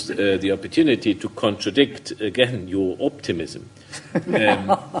use the opportunity to contradict again your optimism,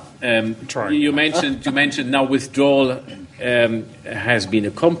 you mentioned now withdrawal has been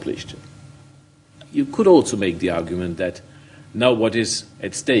accomplished. You could also make the argument that now what is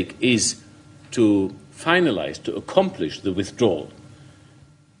at stake is to finalize, to accomplish the withdrawal,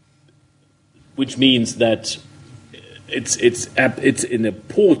 which means that it's an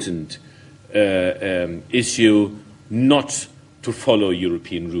important issue not to follow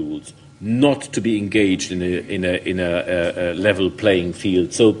European rules, not to be engaged in a level playing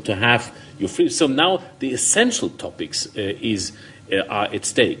field. So to have your free. So now the essential topics are at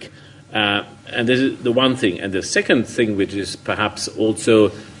stake, and this is the one thing. And the second thing, which is perhaps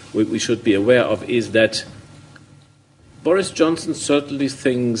also we should be aware of, is that Boris Johnson certainly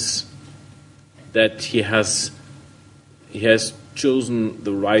thinks that he has chosen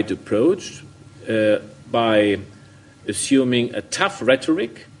the right approach by assuming a tough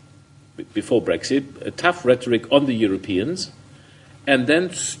rhetoric before Brexit, a tough rhetoric on the Europeans, and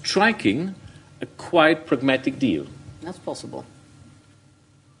then striking a quite pragmatic deal. That's possible.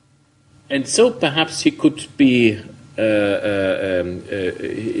 And so perhaps he could be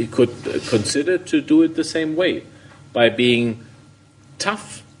he could consider to do it the same way, by being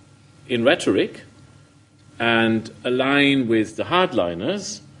tough in rhetoric and align with the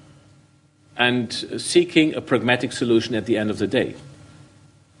hardliners and seeking a pragmatic solution at the end of the day.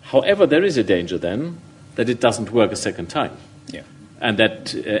 However, there is a danger then that it doesn't work a second time. Yeah. And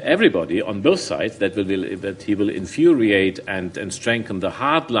that everybody on both sides, that he will infuriate and strengthen the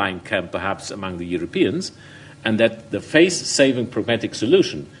hardline camp perhaps among the Europeans, and that the face-saving pragmatic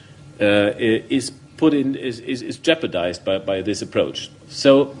solution is jeopardized by this approach.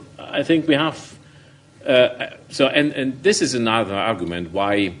 So I think we have... and this is another argument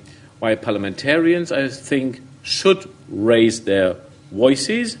why parliamentarians, I think, should raise their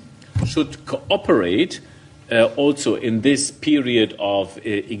voices, should cooperate also in this period of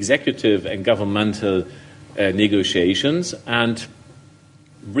executive and governmental negotiations, and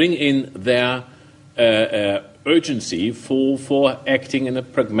bring in their urgency for acting in a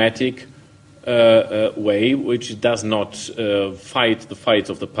pragmatic way, which does not fight the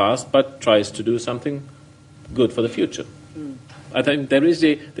fights of the past, but tries to do something good for the future. I think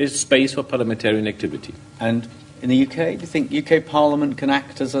there's space for parliamentarian activity. And in the UK, do you think UK Parliament can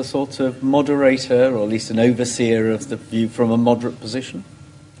act as a sort of moderator, or at least an overseer of the view from a moderate position?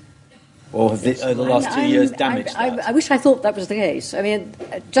 Or have the last 2 years damaged that? I wish I thought that was the case. I mean,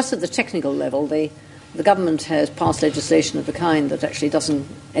 just at the technical level, the government has passed legislation of the kind that actually doesn't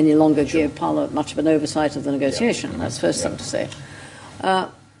any longer give Parliament much of an oversight of the negotiation. That's the first thing to say.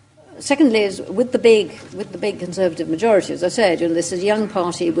 Secondly, is with the big Conservative majority, as I said, this is a young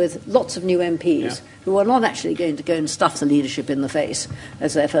party with lots of new MPs who are not actually going to go and stuff the leadership in the face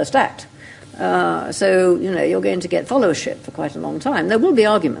as their first act. So you're going to get followership for quite a long time. There will be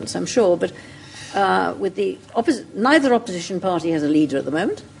arguments, I'm sure, but with the neither opposition party has a leader at the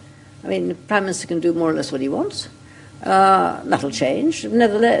moment. I mean, the Prime Minister can do more or less what he wants. That'll change.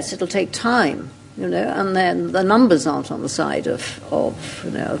 Nevertheless, it'll take time and then the numbers aren't on the side of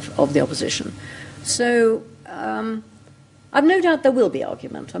the opposition. So I've no doubt there will be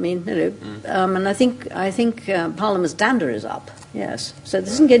argument. I mean, and I think Parliament's dander is up. Yes, so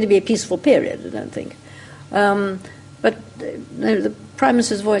this isn't going to be a peaceful period, I don't think. But the Prime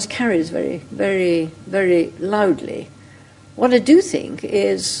Minister's voice carries very, very, very loudly. What I do think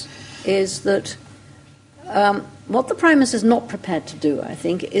is that what the Prime Minister is not prepared to do, I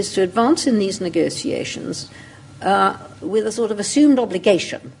think, is to advance in these negotiations with a sort of assumed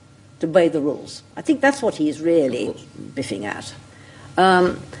obligation to obey the rules. I think that's what he's really biffing at.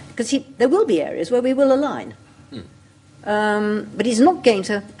 Because there will be areas where we will align. But he's not going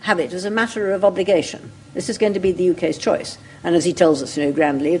to have it as a matter of obligation. This is going to be the UK's choice. And as he tells us,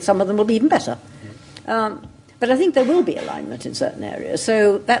 grandly, some of them will be even better. But I think there will be alignment in certain areas.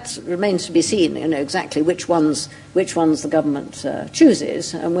 So that remains to be seen, exactly which ones the government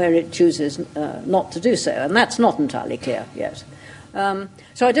chooses and where it chooses not to do so. And that's not entirely clear yet.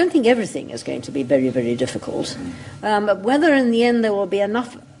 So I don't think everything is going to be very, very difficult. But whether in the end there will be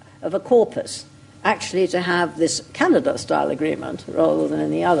enough of a corpus actually to have this Canada-style agreement rather than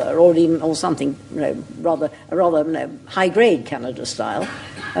any other, or something rather high-grade Canada-style,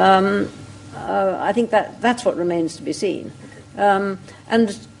 I think that's what remains to be seen. I'm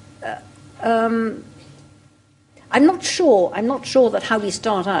not sure that how we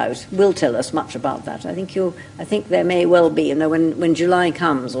start out will tell us much about that. I think there may well be, when July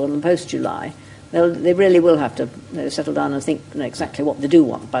comes or post-July, they really will have to settle down and think exactly what they do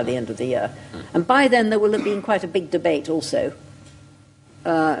want by the end of the year. And by then there will have been quite a big debate also,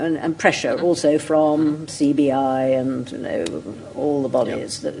 and pressure also from CBI and all the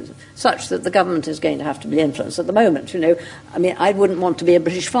bodies, such that the government is going to have to be influenced. At the moment, I mean, I wouldn't want to be a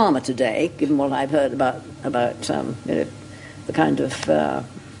British farmer today, given what I've heard about the kind of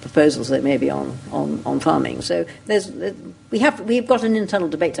proposals that may be on farming. So we've got an internal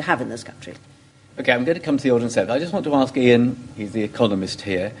debate to have in this country. Okay, I'm going to come to the audience there. I just want to ask Iain, he's the economist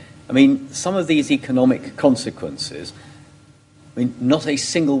here. I mean, some of these economic consequences, not a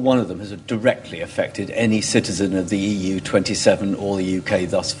single one of them has directly affected any citizen of the EU 27 or the UK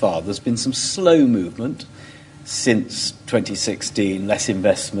thus far. There's been some slow movement since 2016, less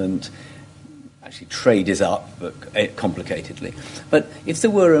investment. Actually, trade is up, but complicatedly. But if there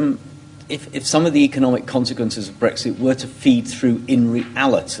were, if some of the economic consequences of Brexit were to feed through in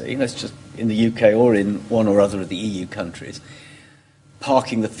reality, let's just in the UK or in one or other of the EU countries,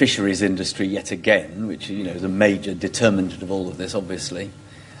 parking the fisheries industry yet again, which is a major determinant of all of this, obviously.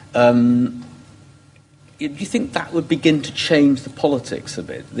 Do you think that would begin to change the politics a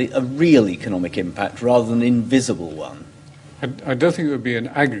bit, a real economic impact rather than an invisible one? I don't think it would be an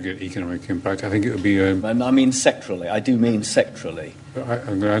aggregate economic impact. I think it would be I mean sectorally. I do mean sectorally. I'm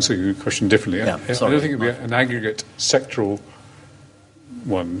going to answer your question differently. Yeah, I don't think it would be an aggregate sectoral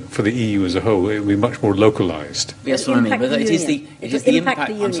one for the EU as a whole. It would be much more localised. Yes, what I mean. But it is the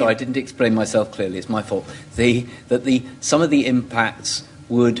impact. I'm sorry, I didn't explain myself clearly. It's my fault. Some of the impacts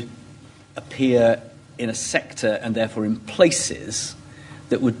would appear in a sector and therefore in places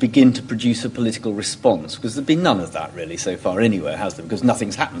that would begin to produce a political response, because there's been none of that really so far anywhere, has there? Because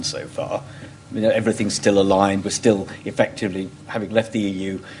nothing's happened so far. Everything's still aligned. We're still effectively, having left the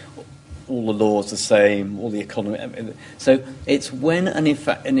EU, all the laws the same, all the economy. So it's when an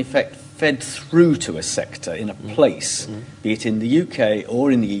effect fed through to a sector in a place, be it in the UK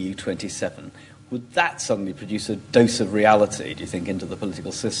or in the EU 27, would that suddenly produce a dose of reality, do you think, into the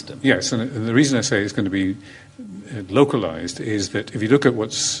political system? Yes, and the reason I say it's going to be localised is that if you look at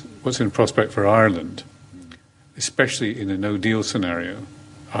what's in prospect for Ireland, especially in a no-deal scenario,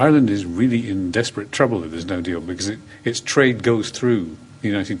 Ireland is really in desperate trouble if there's no deal, because its trade goes through the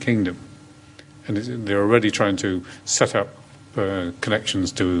United Kingdom. And they're already trying to set up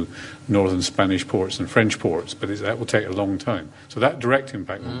connections to northern Spanish ports and French ports, but that will take a long time. So that direct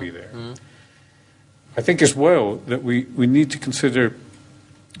impact will be there. I think as well that we need to consider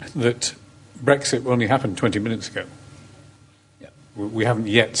that Brexit only happened 20 minutes ago. Yeah. We haven't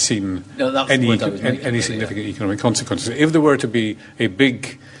yet seen any significant economic consequences. If there were to be a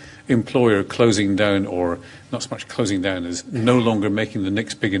big employer closing down, or not so much closing down as no longer making the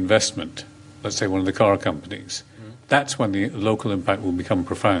next big investment, let's say one of the car companies, that's when the local impact will become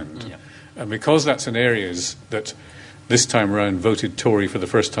profound. Yeah. And because that's in areas that this time around voted Tory for the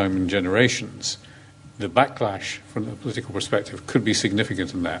first time in generations, the backlash from the political perspective could be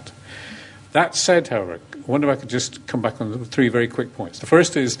significant in that. That said, however, I wonder if I could just come back on 3 very quick points. The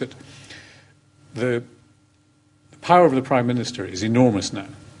first is that the power of the Prime Minister is enormous now.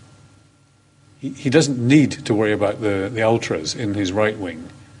 He doesn't need to worry about the ultras in his right wing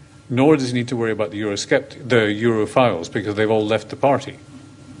nor does he need to worry about the Europhiles, because they've all left the party.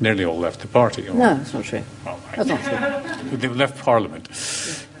 Nearly all left the party. No, that's not true. Well, That's not true. they've left Parliament.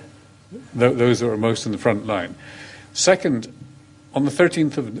 Those that are most in the front line. Second, on the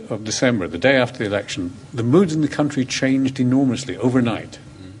 13th of December, the day after the election, the mood in the country changed enormously overnight.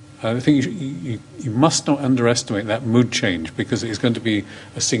 I think you must not underestimate that mood change, because it is going to be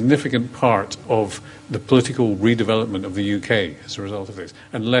a significant part of the political redevelopment of the UK as a result of this,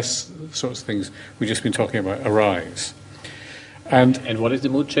 unless the sorts of things we've just been talking about arise. And what is the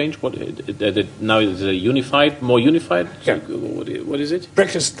mood change? Now is it unified, more unified? Yeah. What is it?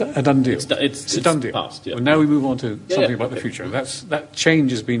 Brexit's a done deal. It's a done deal. Passed, yeah. Well, now we move on to something about okay. the future. That change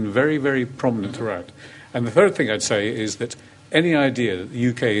has been very, very prominent throughout. And the third thing I'd say is that any idea that the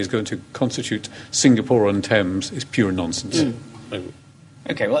UK is going to constitute Singapore on Thames is pure nonsense.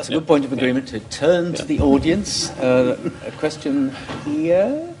 Okay, well, that's a good point of agreement to turn to the audience. A question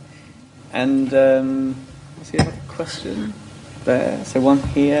here, and I see another question there. So one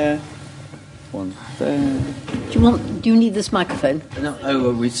here, one there. Do you need this microphone? No,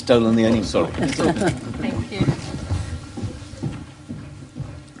 well, we've stolen the only. Sorry. Thank you.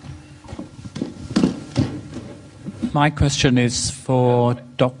 My question is for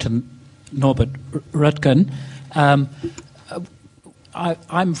Dr. Norbert Röttgen.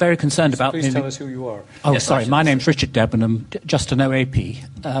 I'm very concerned about... Please tell us who you are. Oh, yes, sorry. My name's Richard Debenham, just an OAP.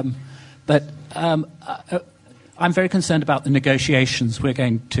 But I'm very concerned about the negotiations we're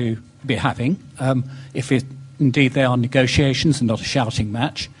going to be having, if indeed they are negotiations and not a shouting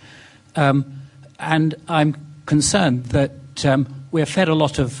match. And I'm concerned that we're fed a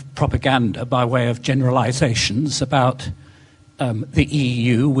lot of propaganda by way of generalisations about the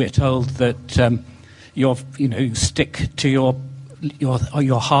EU. We're told that you stick to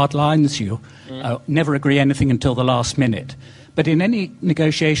your hard lines. You never agree anything until the last minute. But in any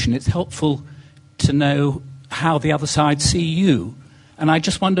negotiation, it's helpful to know how the other side see you. And I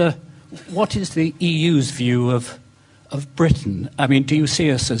just wonder, what is the EU's view of Britain? I mean, do you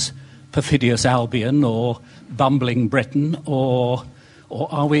see us as perfidious Albion or bumbling Britain, or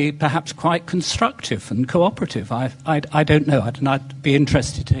are we perhaps quite constructive and cooperative? I don't know. I'd be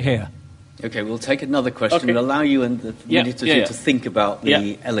interested to hear. Okay, we'll take another question. Okay. We'll allow you and the minute to think about the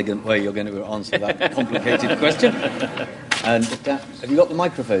Yeah. elegant way you're going to answer that complicated question. And have you got the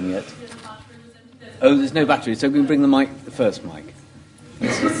microphone yet? Oh, there's no battery, so we can bring the first mic.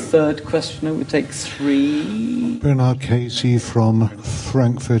 That's the third question. We take three. Bernard Casey from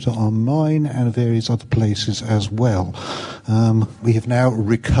Frankfurt on Main and various other places as well. We have now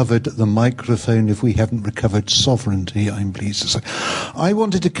recovered the microphone if we haven't recovered sovereignty, I'm pleased to say. I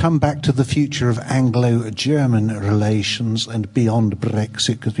wanted to come back to the future of Anglo-German relations and beyond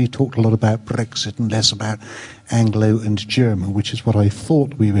Brexit, because we talked a lot about Brexit and less about Anglo and German, which is what I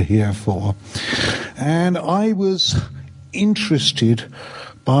thought we were here for. And I was interested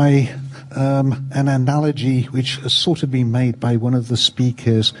by an analogy which has sort of been made by one of the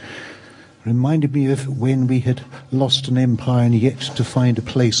speakers. Reminded me of when we had lost an empire and yet to find a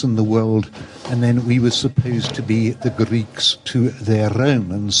place in the world, and then we were supposed to be the Greeks to their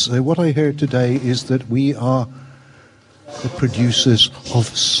Romans. So what I heard today is that we are the producers of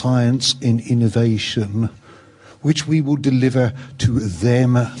science and innovation, which we will deliver to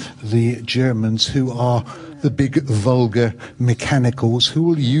them, the Germans, who are the big vulgar mechanicals who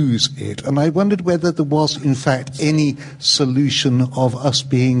will use it. And I wondered whether there was, in fact, any solution of us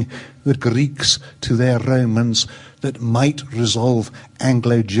being the Greeks to their Romans that might resolve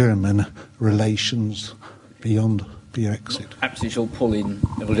Anglo-German relations beyond Brexit. Absolutely sure Pauline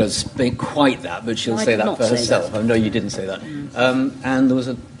Neville-Jones speak quite that, but she'll I say did that not for say herself. that. I know you didn't say that. And there was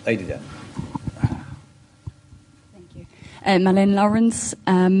a lady there. Thank you. Marlene Lawrence,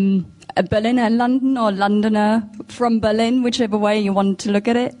 a Berliner in London or Londoner from Berlin, whichever way you want to look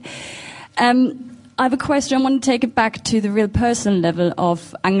at it. I have a question. I want to take it back to the real personal level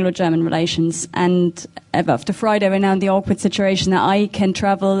of Anglo-German relations. And after Friday, we're now in the awkward situation that I can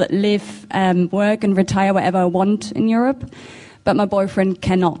travel, live, work and retire wherever I want in Europe, but my boyfriend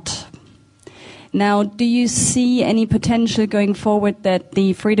cannot. Now, do you see any potential going forward that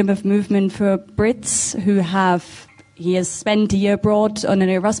the freedom of movement for Brits who he has spent a year abroad on an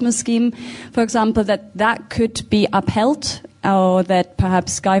Erasmus scheme, for example, that could be upheld, or that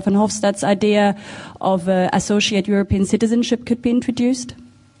perhaps Guy van Hofstad's idea of associate European citizenship could be introduced?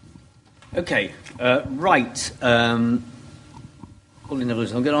 Okay, right. Pauline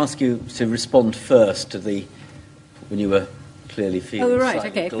Neville-Jones, I'm going to ask you to respond first to when you were clearly feeling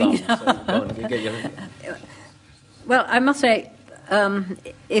slightly glum. So go on, you get your... Well, I must say,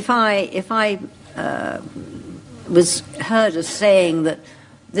 if I was heard as saying that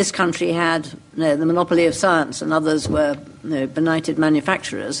this country had the monopoly of science and others were benighted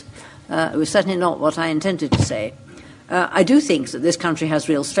manufacturers. It was certainly not what I intended to say. I do think that this country has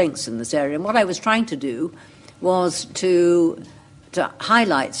real strengths in this area, and what I was trying to do was to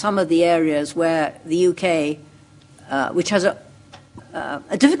highlight some of the areas where the UK, which has a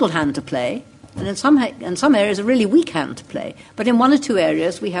difficult hand to play, and in some areas a really weak hand to play, but in one or two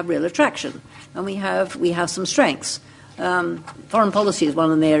areas we have real attraction, and we have some strengths. Foreign policy is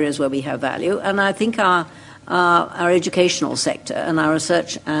one of the areas where we have value, and I think our educational sector and our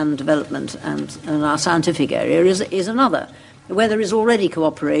research and development and our scientific area is another, where there is already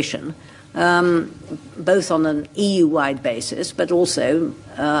cooperation, both on an EU-wide basis, but also,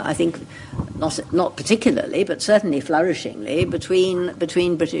 I think, not particularly, but certainly flourishingly,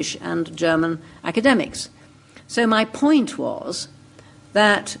 between British and German academics. So my point was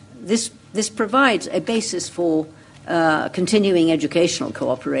that this provides a basis for continuing educational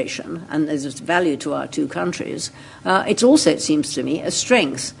cooperation, and there's value to our two countries. It's also, it seems to me, a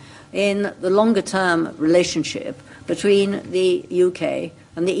strength in the longer-term relationship between the UK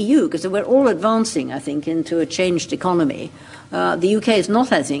and the EU, because we're all advancing, I think, into a changed economy. The UK is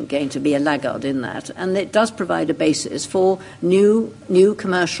not, I think, going to be a laggard in that, and it does provide a basis for new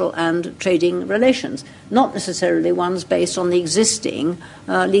commercial and trading relations, not necessarily ones based on the existing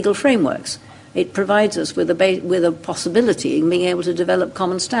legal frameworks. It provides us with a possibility of being able to develop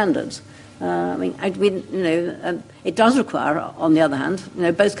common standards. It does require, on the other hand,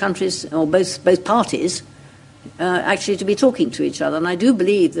 both countries or both parties actually to be talking to each other. And I do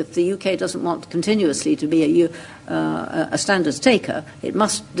believe that if the UK doesn't want continuously to be a standards taker, it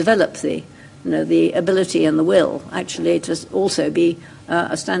must develop the ability and the will actually to also be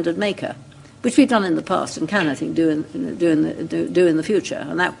a standard maker, which we've done in the past and can, I think, do in the future.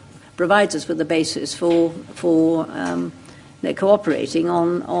 And that provides us with the basis for cooperating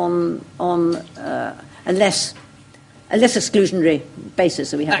on a less exclusionary basis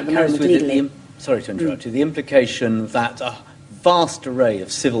than we have at the moment legally. Sorry to interrupt you. The implication that a vast array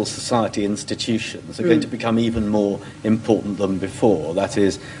of civil society institutions are going to become even more important than before. That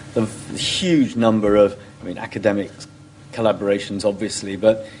is, the huge number of, academic collaborations, obviously,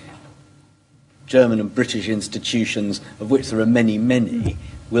 but German and British institutions, of which there are many, many,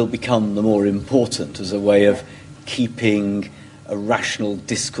 will become the more important as a way of keeping a rational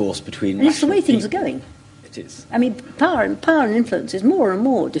discourse between. And it's the way things are going. It is. Power and influence is more and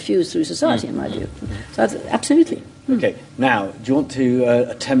more diffused through society, in my view. So absolutely. Okay. Now, do you want to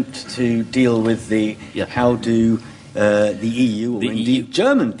attempt to deal with how do the EU or indeed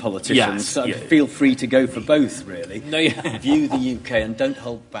German politicians feel free to go for both, really? View the UK and don't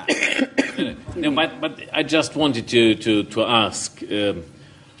hold back. But I just wanted to ask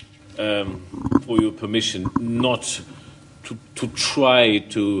for your permission not to try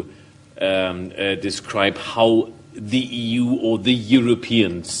to describe how the EU or the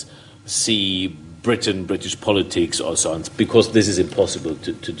Europeans see British politics or so on, because this is impossible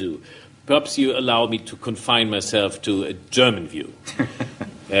to do. Perhaps you allow me to confine myself to a German view.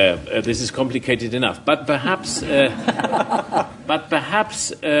 This is complicated enough, but perhaps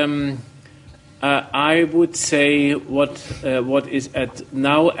I would say what is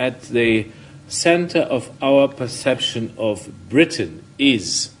now at the center of our perception of Britain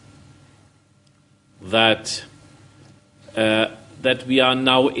is that we are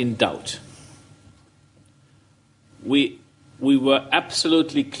now in doubt. We were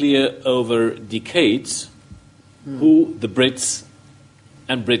absolutely clear over decades who the Brits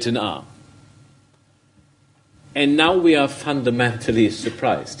and Britain are. And now we are fundamentally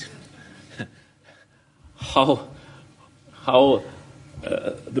surprised how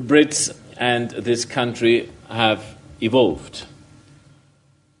the Brits and this country have evolved.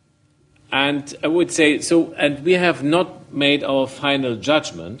 And I would say so, and we have not made our final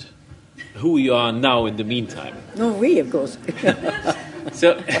judgment who we are now in the meantime. No, we, of course.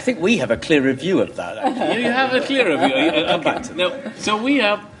 So I think we have a clearer view of that. Actually. You have a clearer view. Okay. No, so we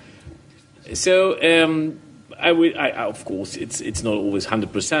have. So I of course, it's not always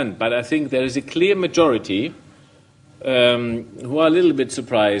 100%, but I think there is a clear majority who are a little bit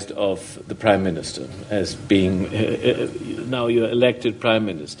surprised of the Prime Minister as being now your elected Prime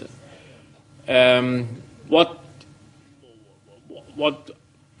Minister. What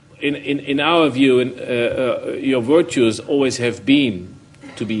in our view, your virtues always have been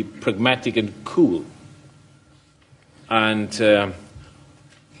to be pragmatic and cool, and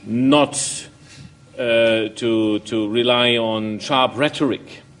not to rely on sharp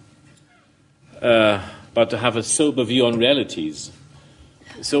rhetoric, but to have a sober view on realities.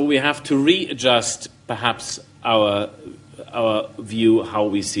 So we have to readjust perhaps our our view how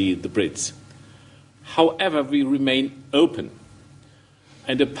we see the Brits. However, we remain open.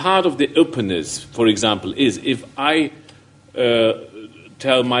 And a part of the openness, for example, is if I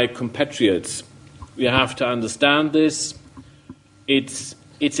tell my compatriots, we have to understand this, it's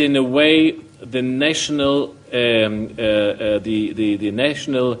in a way the national the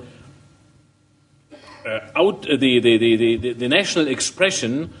national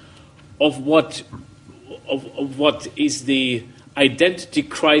expression of what is the identity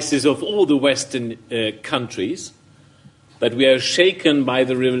crisis of all the Western countries, that we are shaken by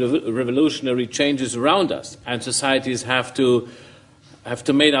the revolutionary changes around us, and societies have to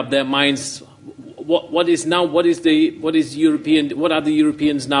make up their minds. What are the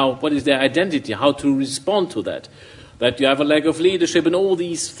Europeans now? What is their identity? How to respond to that? That you have a lack of leadership and all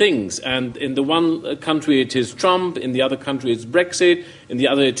these things. And in the one country it is Trump, in the other country it's Brexit, in the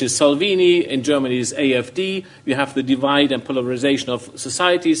other it is Salvini, in Germany it's AfD. You have the divide and polarization of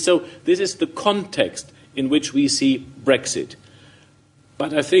societies. So this is the context in which we see Brexit.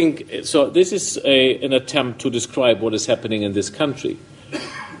 But I think, so this is an attempt to describe what is happening in this country.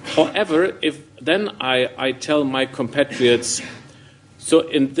 However, if then I tell my compatriots,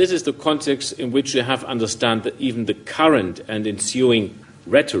 this is the context in which you have to understand that even the current and ensuing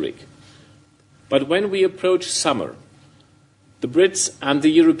rhetoric. But when we approach summer, the Brits and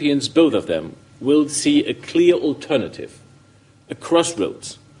the Europeans, both of them, will see a clear alternative, a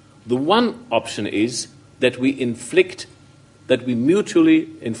crossroads. The one option is that we mutually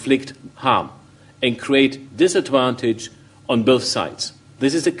inflict harm and create disadvantage on both sides.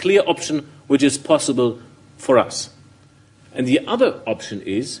 This is a clear option which is possible for us. And the other option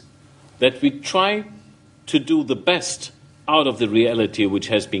is that we try to do the best out of the reality which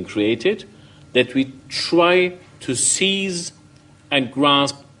has been created, that we try to seize and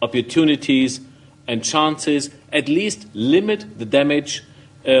grasp opportunities and chances, at least limit the damage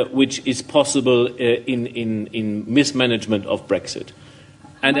which is possible in mismanagement of Brexit.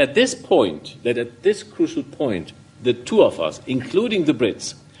 And at this crucial point, the two of us, including the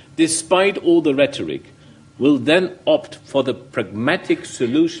Brits, despite all the rhetoric, will then opt for the pragmatic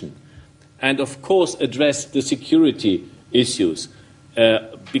solution and, of course, address the security issues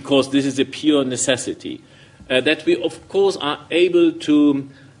because this is a pure necessity. That we, of course, are able to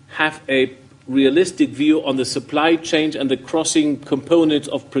have a realistic view on the supply chain and the crossing components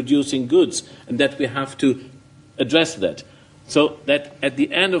of producing goods, and that we have to address that. So that at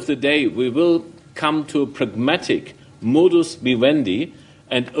the end of the day, we will come to a pragmatic modus vivendi,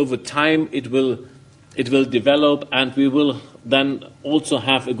 and over time it will develop, and we will then also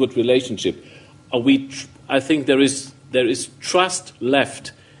have a good relationship. I think there is trust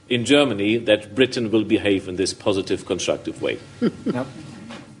left in Germany that Britain will behave in this positive, constructive way. Now,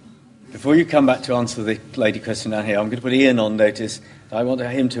 before you come back to answer the lady question down here, I'm going to put Iain on notice. I want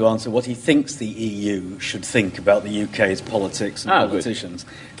him to answer what he thinks the EU should think about the UK's politics and politicians.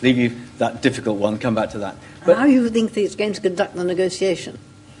 Good. Leave you that difficult one, come back to that. But how do you think it's going to conduct the negotiation?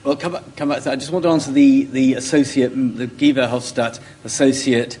 Well, come back to that. I just want to answer the Guy Verhofstadt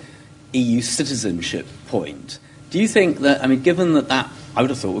associate EU citizenship point. Do you think that, given that I would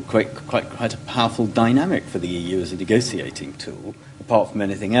have thought would create quite a powerful dynamic for the EU as a negotiating tool, apart from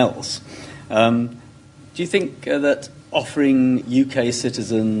anything else, do you think that offering UK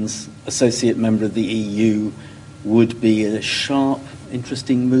citizens associate member of the EU would be a sharp,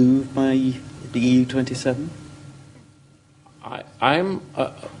 interesting move by the EU 27?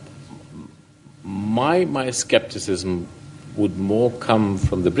 My skepticism would more come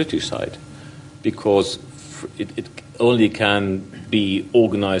from the British side, because it only can be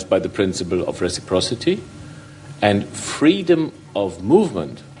organized by the principle of reciprocity, and freedom of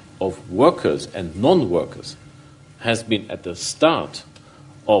movement of workers and non-workers has been at the start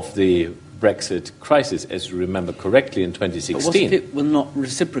of the Brexit crisis, as you remember correctly, in 2016. But what if it were not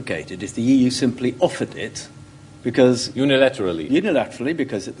reciprocated, if the EU simply offered it? Because unilaterally,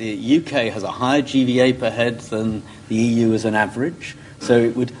 because the UK has a higher GVA per head than the EU as an average,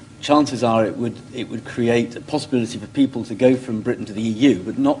 so chances are it would create a possibility for people to go from Britain to the EU,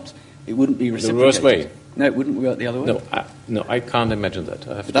 but it wouldn't be reciprocated. The reverse way. No, it wouldn't work the other way. No, I can't imagine that.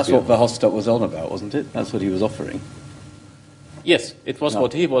 But that's what Verhofstadt was on about, wasn't it? That's what he was offering. Yes, it was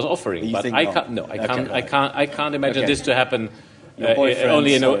what he was offering, but I can't imagine this to happen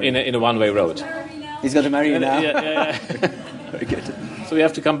only in a one-way road. He's got to marry you now. Yeah. Very good. So we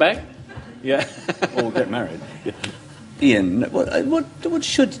have to come back. Yeah, or get married. Yeah. Iain, what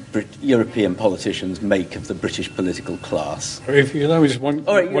should European politicians make of the British political class? If you allow me just one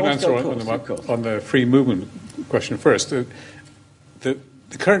answer on the free movement question first. The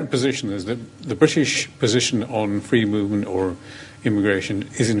the current position is that the British position on free movement or immigration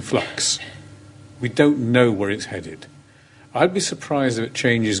is in flux. We don't know where it's headed. I'd be surprised if it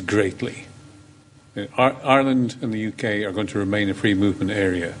changes greatly. Ireland and the UK are going to remain a free movement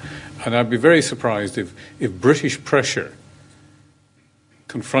area, and I'd be very surprised if British pressure,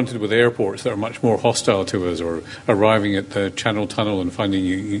 confronted with airports that are much more hostile to us, or arriving at the Channel Tunnel and finding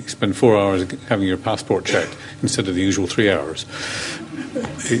you spend 4 hours having your passport checked instead of the usual 3 hours,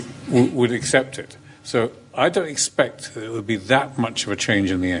 would accept it. So I don't expect that it would be that much of a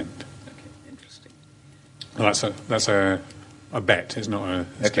change in the end. Okay, interesting. Well, that's a bet. It's not a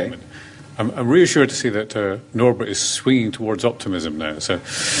statement. I'm reassured to see that Norbert is swinging towards optimism now. So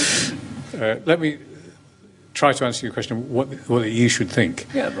let me try to answer your question, what you should think.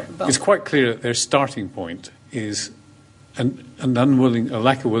 Yeah, but it's quite clear that their starting point is a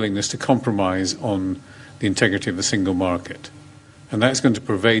lack of willingness to compromise on the integrity of the single market. And that's going to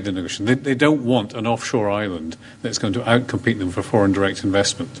pervade the negotiation. They don't want an offshore island that's going to outcompete them for foreign direct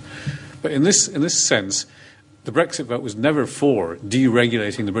investment. But in this sense, the Brexit vote was never for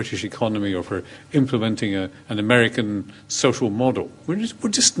deregulating the British economy or for implementing an American social model. We're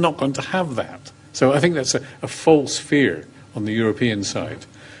just not going to have that. So I think that's a false fear on the European side.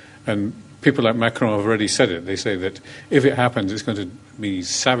 And people like Macron have already said it. They say that if it happens, it's going to be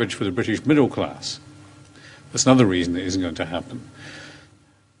savage for the British middle class. That's another reason it isn't going to happen.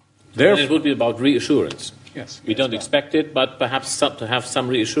 And it would be about reassurance. Yes. We don't expect it, but perhaps to have some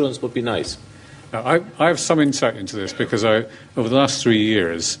reassurance would be nice. Now, I have some insight into this because over the last 3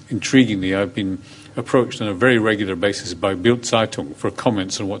 years, intriguingly, I've been approached on a very regular basis by Bild Zeitung for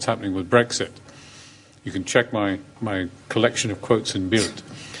comments on what's happening with Brexit. You can check my collection of quotes in Bild.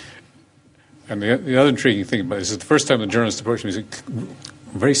 And the other intriguing thing about this is the first time the journalist approached me, he said,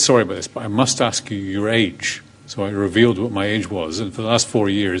 I'm very sorry about this, but I must ask you your age. So I revealed what my age was, and for the last 4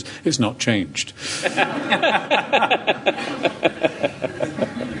 years, it's not changed.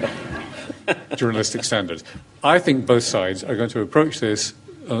 Journalistic standards. I think both sides are going to approach this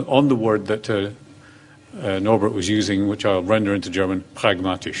on the word that Norbert was using, which I'll render into German,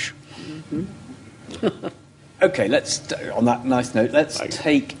 pragmatisch. Mm-hmm. Okay, on that nice note, let's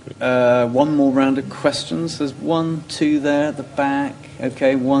take one more round of questions. There's 1, 2 there at the back.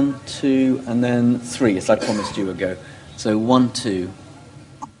 Okay, 1, 2, and then 3, as I promised you ago. So 1, 2.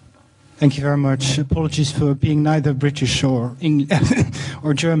 Thank you very much. Apologies for being neither British or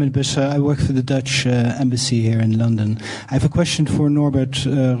or German, but I work for the Dutch embassy here in London. I have a question for Norbert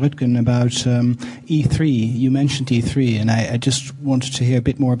Röttgen about E3. You mentioned E3, and I just wanted to hear a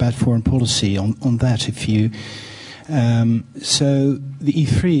bit more about foreign policy on that. So the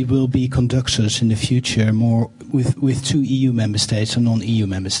E3 will be conducted in the future more with 2 EU member states and non-EU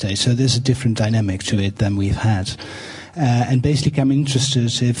member states. So there's a different dynamic to it than we've had. And basically, I'm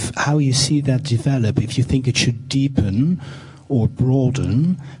interested if how you see that develop. If you think it should deepen or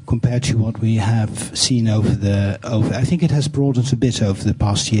broaden compared to what we have seen over. I think it has broadened a bit over the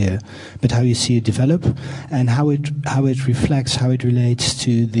past year, but how you see it develop and how it reflects, how it relates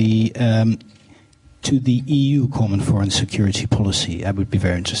to the EU common foreign security policy. I would be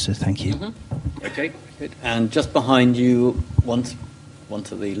very interested. Thank you. Mm-hmm. Okay, good. And just behind you, one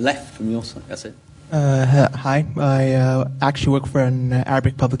to the left from your side. That's it. Hi, I actually work for an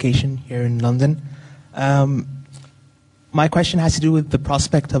Arabic publication here in London. My question has to do with the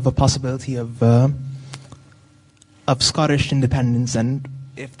prospect of a possibility of Scottish independence, and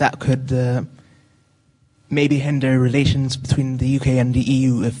if that could maybe hinder relations between the UK and the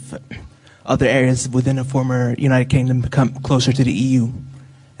EU if other areas within a former United Kingdom become closer to the EU,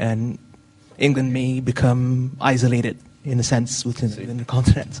 and England may become isolated in a sense within the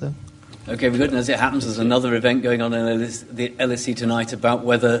continent. So. Okay, very good. And as it happens, there's another event going on in the LSE tonight about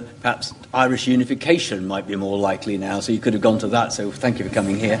whether perhaps Irish unification might be more likely now. So you could have gone to that. So thank you for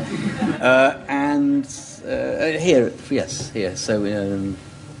coming here. And here, yes, here. So.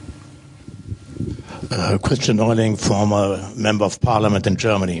 Christian Neuling, former Member of Parliament in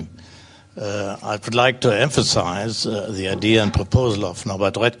Germany. I would like to emphasize the idea and proposal of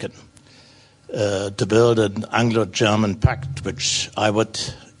Norbert Röttgen to build an Anglo-German pact, which I would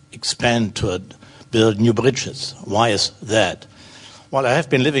expand to build new bridges. Why is that? Well, I have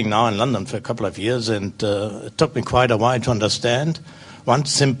been living now in London for a couple of years, and it took me quite a while to understand one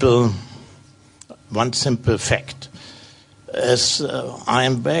simple fact. As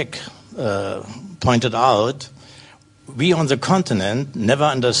Iain Begg pointed out, we on the continent never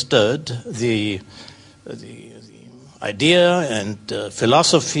understood the idea and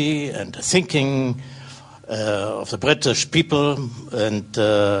philosophy and thinking of the British people, and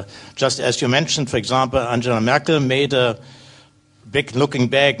just as you mentioned, for example, Angela Merkel made a looking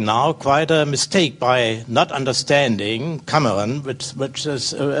back now, quite a mistake by not understanding Cameron, which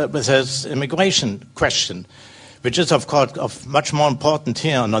is with his immigration question, which is, of course, of much more important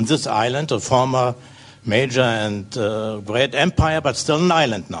here on this island, a former major and great empire, but still an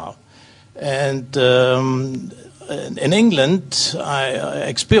island now. And in England, I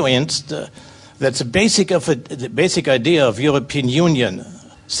experienced that the basic idea of European Union,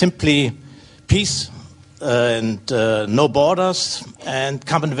 simply peace and no borders and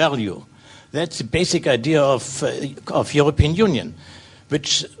common value. That's the basic idea of European Union,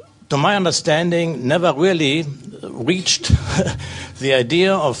 which, to my understanding, never really reached the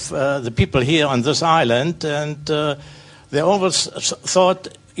idea of the people here on this island, and they always thought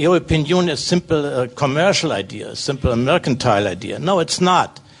European Union is simple commercial idea, simple mercantile idea. No, it's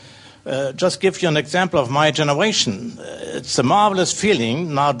not. Just give you an example of my generation. It's a marvelous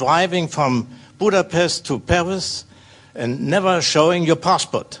feeling now driving from Budapest to Paris and never showing your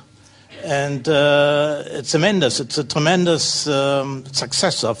passport. And it's tremendous. It's a tremendous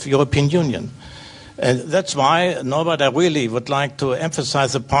success of European Union. And that's why, Norbert, I really would like to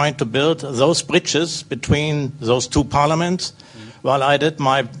emphasize the point to build those bridges between those two parliaments. Well, I did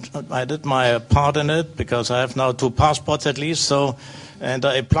my part in it because I have now 2 passports at least. So, and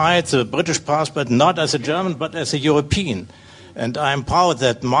I applied the British passport not as a German but as a European. And I'm proud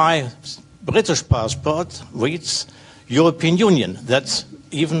that my British passport reads European Union. That's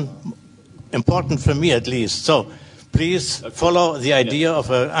even important for me at least. So please follow the idea of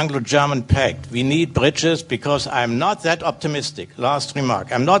an Anglo-German pact. We need bridges because I'm not that optimistic. Last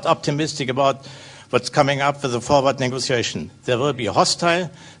remark. I'm not optimistic about what's coming up with the forward negotiation. There will be hostile,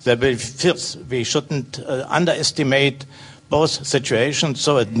 there will be fierce. We shouldn't underestimate both situations,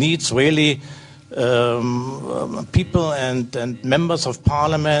 so it needs really people and members of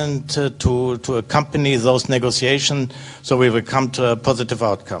parliament to accompany those negotiations so we will come to a positive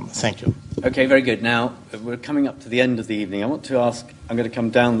outcome. Thank you. Okay, very good. Now, we're coming up to the end of the evening. I want to ask, I'm going to come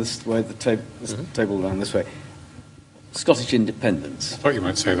down this way, the table down this way. Scottish independence. I thought you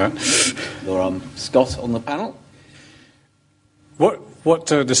might say that. Or Scott on the panel. What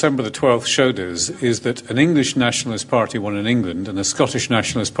December the 12th showed us is that an English nationalist party won in England and a Scottish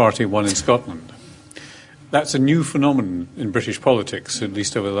nationalist party won in Scotland. That's a new phenomenon in British politics, at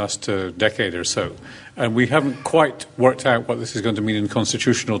least over the last decade or so. And we haven't quite worked out what this is going to mean in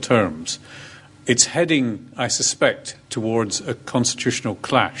constitutional terms. It's heading, I suspect, towards a constitutional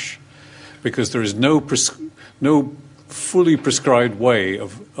clash because there is no fully prescribed way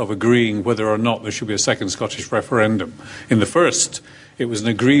of agreeing whether or not there should be a second Scottish referendum. In the first, it was an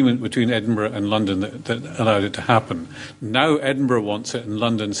agreement between Edinburgh and London that allowed it to happen. Now Edinburgh wants it and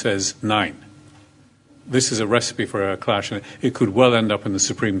London says 9. This is a recipe for a clash, and it could well end up in the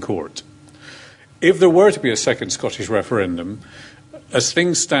Supreme Court. If there were to be a second Scottish referendum, as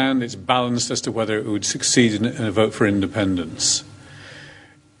things stand, it's balanced as to whether it would succeed in a vote for independence.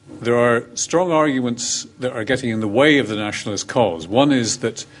 There are strong arguments that are getting in the way of the nationalist cause. One is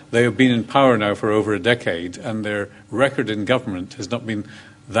that they have been in power now for over a decade, and their record in government has not been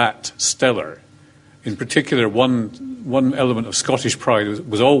that stellar. In particular, one element of Scottish pride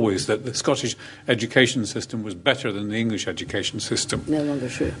was always that the Scottish education system was better than the English education system. No longer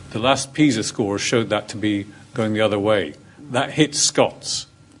true. The last PISA score showed that to be going the other way. That hits Scots.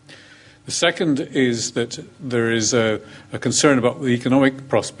 The second is that there is a concern about the economic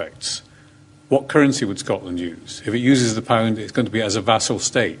prospects. What currency would Scotland use? If it uses the pound, it's going to be as a vassal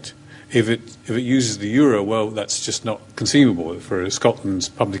state. If it uses the euro, well, that's just not conceivable for Scotland's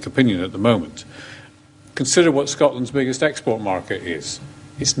public opinion at the moment. Consider what Scotland's biggest export market is.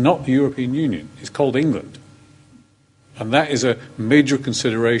 It's not the European Union. It's called England. And that is a major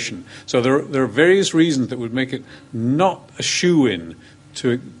consideration. So there are various reasons that would make it not a shoe-in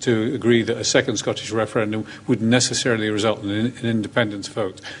to agree that a second Scottish referendum would necessarily result in an independence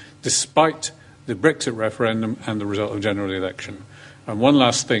vote, despite the Brexit referendum and the result of general election. And one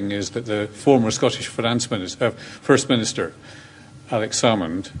last thing is that the former Scottish First Minister, Alex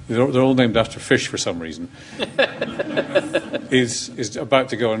Salmond, they're all named after fish for some reason, is about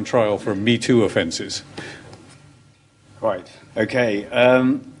to go on trial for Me Too offences. Right. Okay.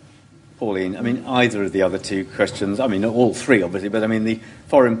 Pauline, I mean, either of the other two questions, I mean, all three, obviously, but I mean, the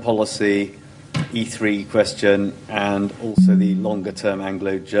foreign policy, E3 question, and also the longer-term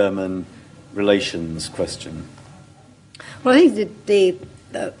Anglo-German relations question. Well, I think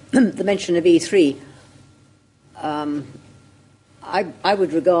the mention of E3, I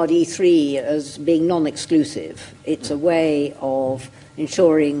would regard E3 as being non-exclusive. It's a way of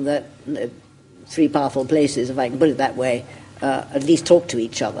ensuring that three powerful places, if I can put it that way, at least talk to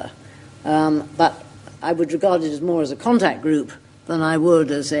each other. But I would regard it as more as a contact group than I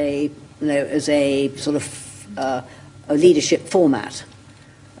would as a sort of a leadership format.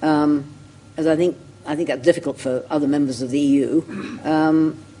 As I think that's difficult for other members of the EU,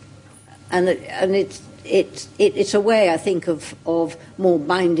 and it's a way, I think, of more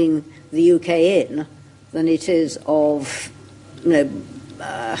binding the UK in than it is of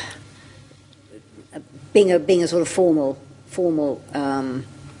being a sort of formal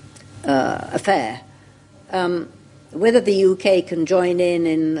affair. Whether the UK can join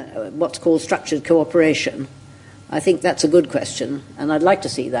in what's called structured cooperation, I think that's a good question, and I'd like to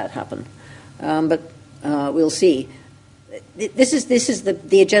see that happen. But we'll see. This is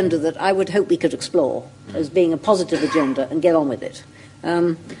the agenda that I would hope we could explore as being a positive agenda and get on with it.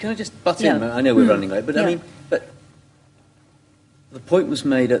 Can I just butt in? I know we're running late, but I mean, the point was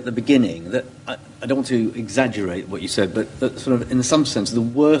made at the beginning that I don't want to exaggerate what you said, but that sort of, in some sense, the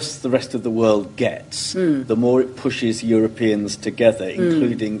worse the rest of the world gets, the more it pushes Europeans together,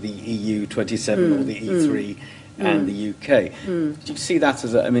 including the EU 27 or the E3 and the UK. Do you see that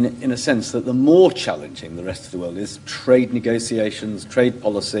as, in a sense, that the more challenging the rest of the world is, trade negotiations, trade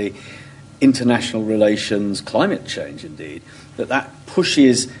policy, international relations, climate change, indeed, that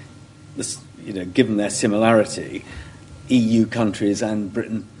pushes, given their similarity, EU countries and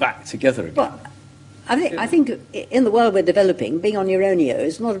Britain back together again? Well, I think in the world we're developing, being on your own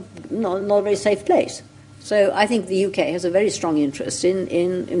is not a very safe place. So I think the UK has a very strong interest in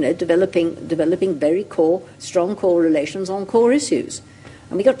developing very strong core relations on core issues.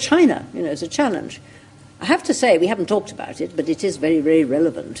 And we got China, as a challenge. I have to say, we haven't talked about it, but it is very, very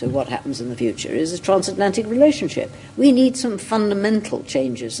relevant to what happens in the future, is a transatlantic relationship. We need some fundamental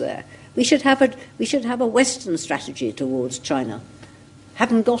changes there. We should have a Western strategy towards China.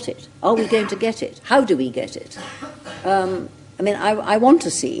 Haven't got it. Are we going to get it? How do we get it? I want to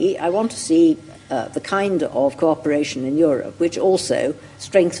see the kind of cooperation in Europe which also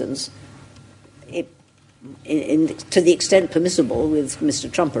strengthens, to the extent permissible with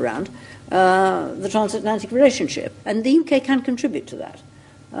Mr. Trump around, the transatlantic relationship, and the UK can contribute to that.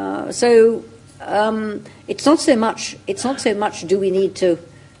 It's not so much do we need to.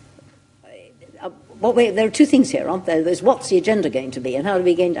 There are two things here, aren't there? There's what's the agenda going to be, and how are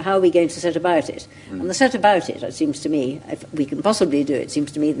we going to set about it? And the set about it seems to me, if we can possibly do it,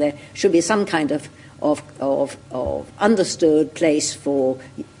 seems to me there should be some kind of understood place for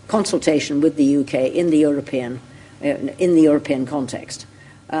consultation with the UK in the European context,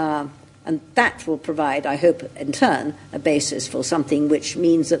 and that will provide, I hope, in turn, a basis for something which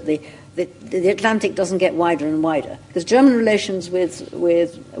means that the Atlantic doesn't get wider and wider, because German relations with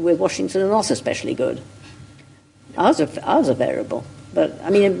Washington are not especially good. Ours are variable, but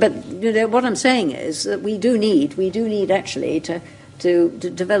what I'm saying is that we do need actually to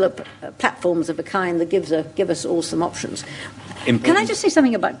develop platforms of a kind that give us all some options. Important. Can I just say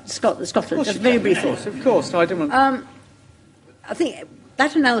something about Scotland, just very briefly? Of course. No, I didn't want. I think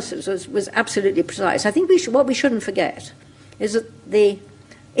that analysis was absolutely precise. I think what we shouldn't forget is that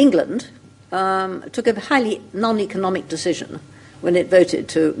England took a highly non-economic decision when it voted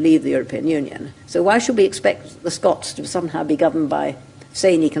to leave the European Union. So why should we expect the Scots to somehow be governed by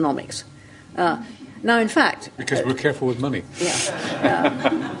sane economics? Now, in fact... Because we're careful with money.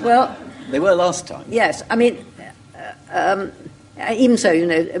 Yeah. Well... They were last time. Yes. Even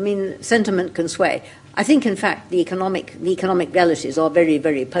so, sentiment can sway. I think, in fact, the economic realities are very,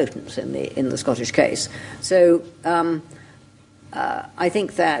 very potent in the Scottish case. So... I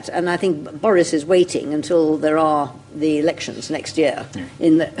think that, and I think Boris is waiting until there are the elections next year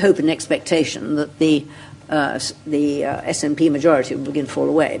in the hope and expectation that the SNP majority will begin to fall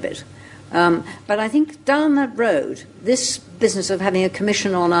away a bit. But I think down that road, this business of having a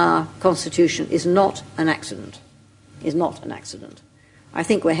commission on our constitution is not an accident. I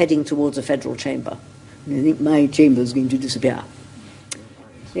think we're heading towards a federal chamber. I think my chamber is going to disappear.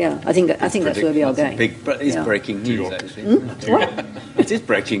 Yeah, I think that's where we are going. It's breaking news, actually. What? It is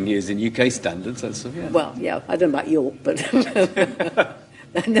breaking news in UK standards. Well, yeah, I don't know about York, but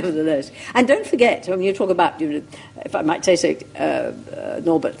nevertheless. And don't forget, when you talk about, if I might say so,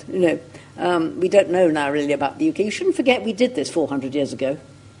 Norbert, we don't know now really about the UK. You shouldn't forget we did this 400 years ago.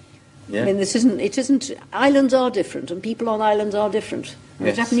 Yeah. It isn't. Islands are different, and people on islands are different. And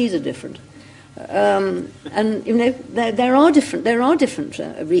the Japanese are different. And there are different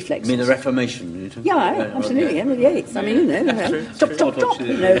reflexes. You mean the Reformation? Yeah, absolutely. Henry VIII. Top.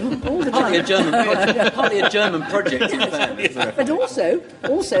 All the time. Partly a German project. But also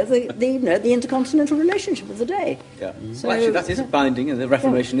the intercontinental relationship of the day. Yeah. So, well, actually, that is binding, and the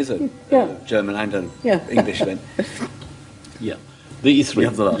Reformation is a German and an English then. Yeah. The E3. We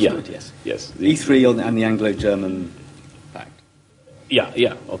have the last word, yes. The E3 and the Anglo-German pact.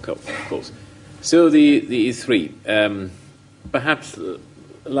 Yeah, okay, of course. So the E3, perhaps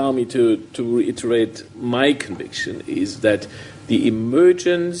allow me to reiterate my conviction is that the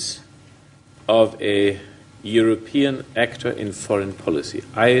emergence of a European actor in foreign policy,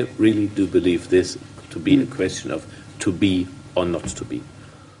 I really do believe this to be a question of to be or not to be.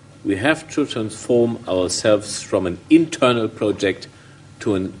 We have to transform ourselves from an internal project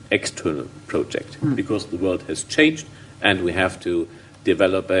to an external project because the world has changed and we have to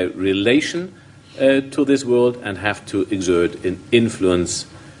develop a relation to this world and have to exert an influence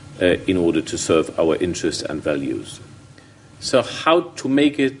in order to serve our interests and values. So how to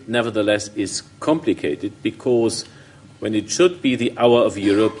make it, nevertheless, is complicated because when it should be the hour of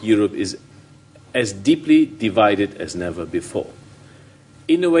Europe, Europe is as deeply divided as never before.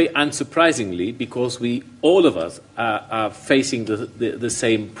 In a way, unsurprisingly, because we, all of us, are facing the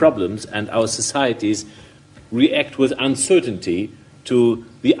same problems and our societies react with uncertainty to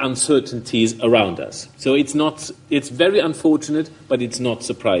the uncertainties around us. So it's very unfortunate, but it's not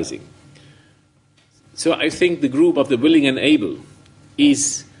surprising. So I think the group of the willing and able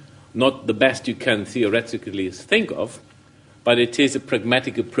is not the best you can theoretically think of, but it is a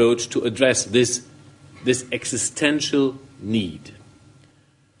pragmatic approach to address this existential need.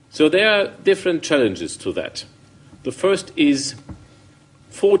 So there are different challenges to that. The first is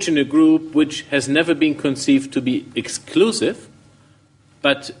forging a group which has never been conceived to be exclusive,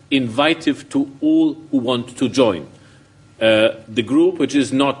 but invitive to all who want to join. The group which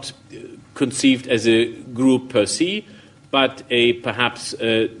is not conceived as a group per se, but perhaps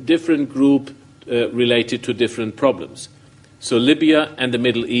a different group related to different problems. So Libya and the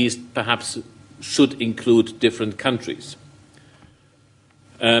Middle East perhaps should include different countries.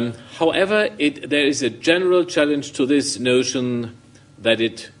 However, there is a general challenge to this notion that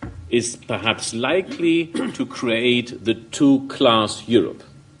it is perhaps likely to create the two-class Europe.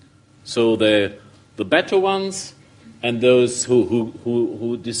 So the better ones and those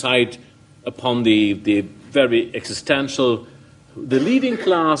who decide upon the very existential, the leading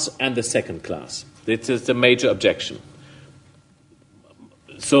class and the second class. This is the major objection.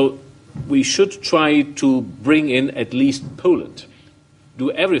 So we should try to bring in at least Poland.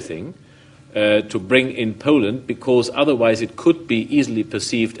 Do everything to bring in Poland, because otherwise it could be easily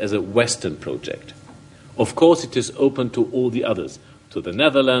perceived as a Western project. Of course, it is open to all the others, to the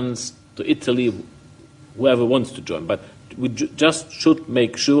Netherlands, to Italy, whoever wants to join. But we just should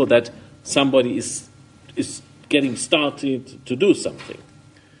make sure that somebody is getting started to do something.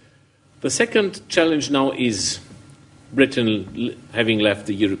 The second challenge now is Britain having left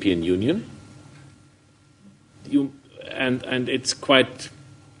the European Union. And it's quite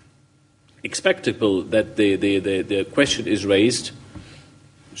expectable that the question is raised,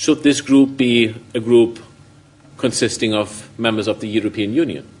 should this group be a group consisting of members of the European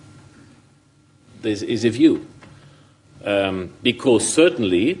Union? This is a view. Because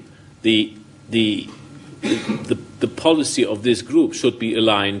certainly the policy of this group should be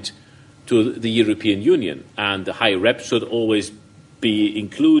aligned to the European Union, and the High Rep should always be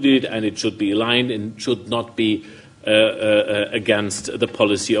included, and it should be aligned and should not be against the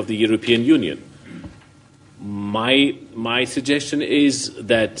policy of the European Union. My suggestion is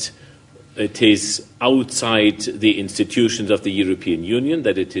that it is outside the institutions of the European Union,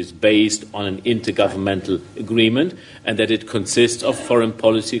 that it is based on an intergovernmental agreement, and that it consists of foreign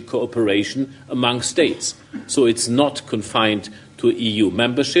policy cooperation among states. So it's not confined to EU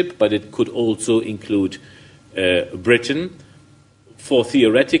membership, but it could also include Britain, for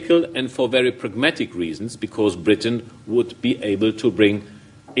theoretical and for very pragmatic reasons, because Britain would be able to bring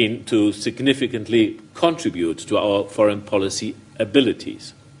in to significantly contribute to our foreign policy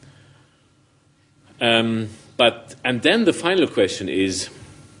abilities. And then the final question is,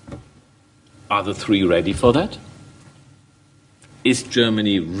 are the three ready for that? Is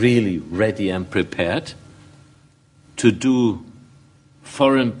Germany really ready and prepared to do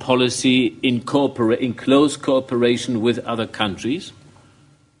foreign policy in close cooperation with other countries,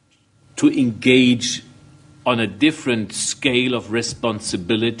 to engage on a different scale of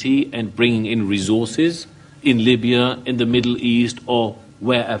responsibility and bringing in resources in Libya, in the Middle East, or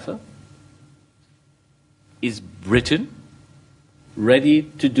wherever? Is Britain ready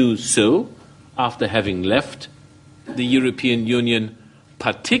to do so after having left the European Union,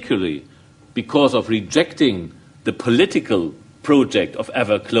 particularly because of rejecting the political project of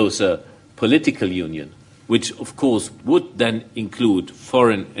ever closer political union, which of course would then include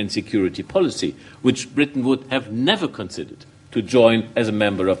foreign and security policy, which Britain would have never considered to join as a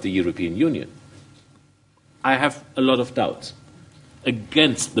member of the European Union? I have a lot of doubts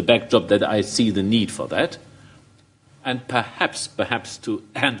against the backdrop that I see the need for that. And perhaps to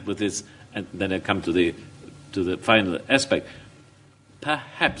end with this, and then I come to the final aspect,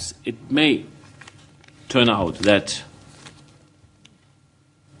 perhaps it may turn out that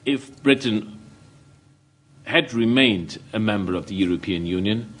if Britain had remained a member of the European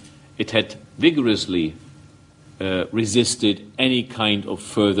Union, it had vigorously resisted any kind of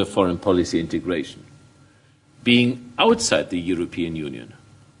further foreign policy integration. Being outside the European Union,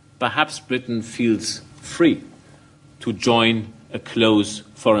 perhaps Britain feels free to join a close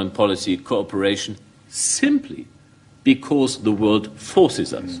foreign policy cooperation simply because the world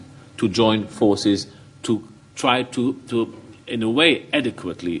forces us to join forces to try to in a way,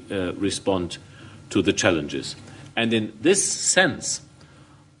 adequately respond to the challenges. And in this sense,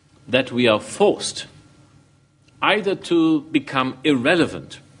 that we are forced either to become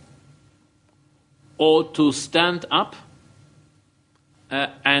irrelevant or to stand up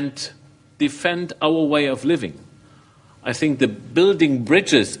and defend our way of living. I think the building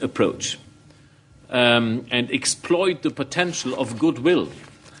bridges approach and exploit the potential of goodwill,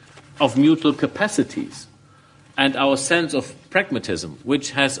 of mutual capacities, and our sense of pragmatism,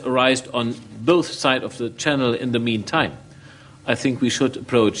 which has arisen on both sides of the channel in the meantime. I think we should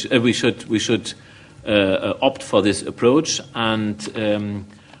approach. We should opt for this approach, and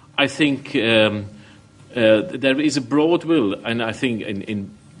I think there is a broad will, and I think in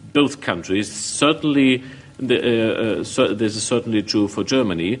both countries, certainly this is certainly true for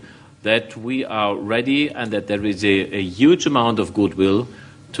Germany, that we are ready and that there is a huge amount of goodwill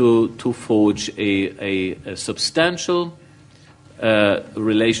to forge a substantial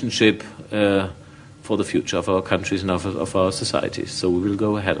relationship for the future of our countries and of our societies. So we will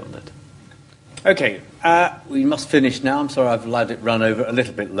go ahead on that. Okay, we must finish now. I'm sorry I've allowed it run over a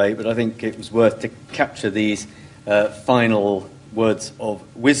little bit late, but I think it was worth to capture these final words of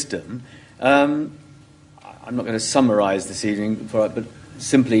wisdom. I'm not going to summarise this evening, but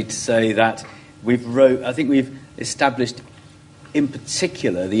simply to say that I think we've established in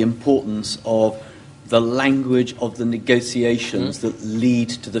particular the importance of the language of the negotiations that lead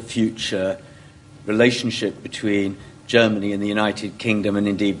to the future relationship between Germany and the United Kingdom, and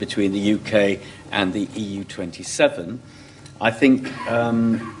indeed between the UK and the EU27. I think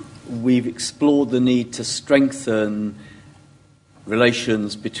we've explored the need to strengthen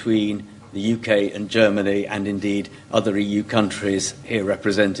relations between the UK and Germany, and indeed other EU countries here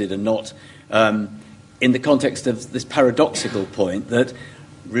represented and not, in the context of this paradoxical point that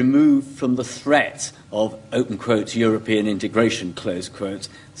removed from the threat of, open quotes, European integration, close quotes,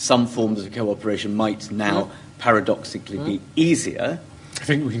 some forms of cooperation might now paradoxically be easier. I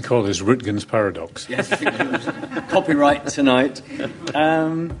think we can call this Röttgen's paradox. Yes, copyright tonight.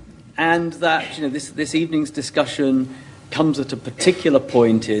 And that this evening's discussion comes at a particular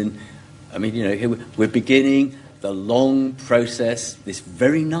point in, here we're beginning the long process this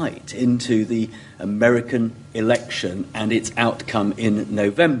very night into the American election and its outcome in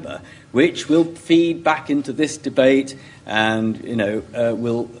November, which will feed back into this debate and,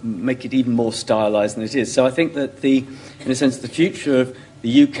 will make it even more stylised than it is. So I think that in a sense, the future of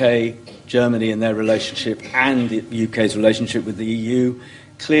the UK, Germany and their relationship and the UK's relationship with the EU,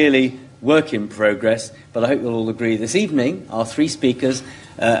 clearly work in progress, but I hope we'll all agree this evening our three speakers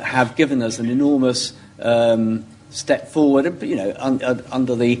have given us an enormous step forward,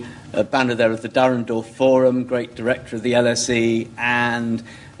 under the banner there of the Dahrendorf Forum, great director of the LSE, and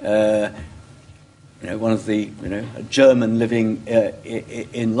one of the a German living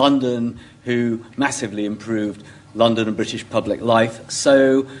in London who massively improved London and British public life.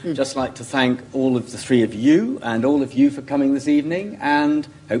 So just like to thank all of the three of you and all of you for coming this evening, and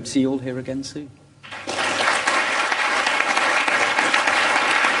hope to see you all here again soon.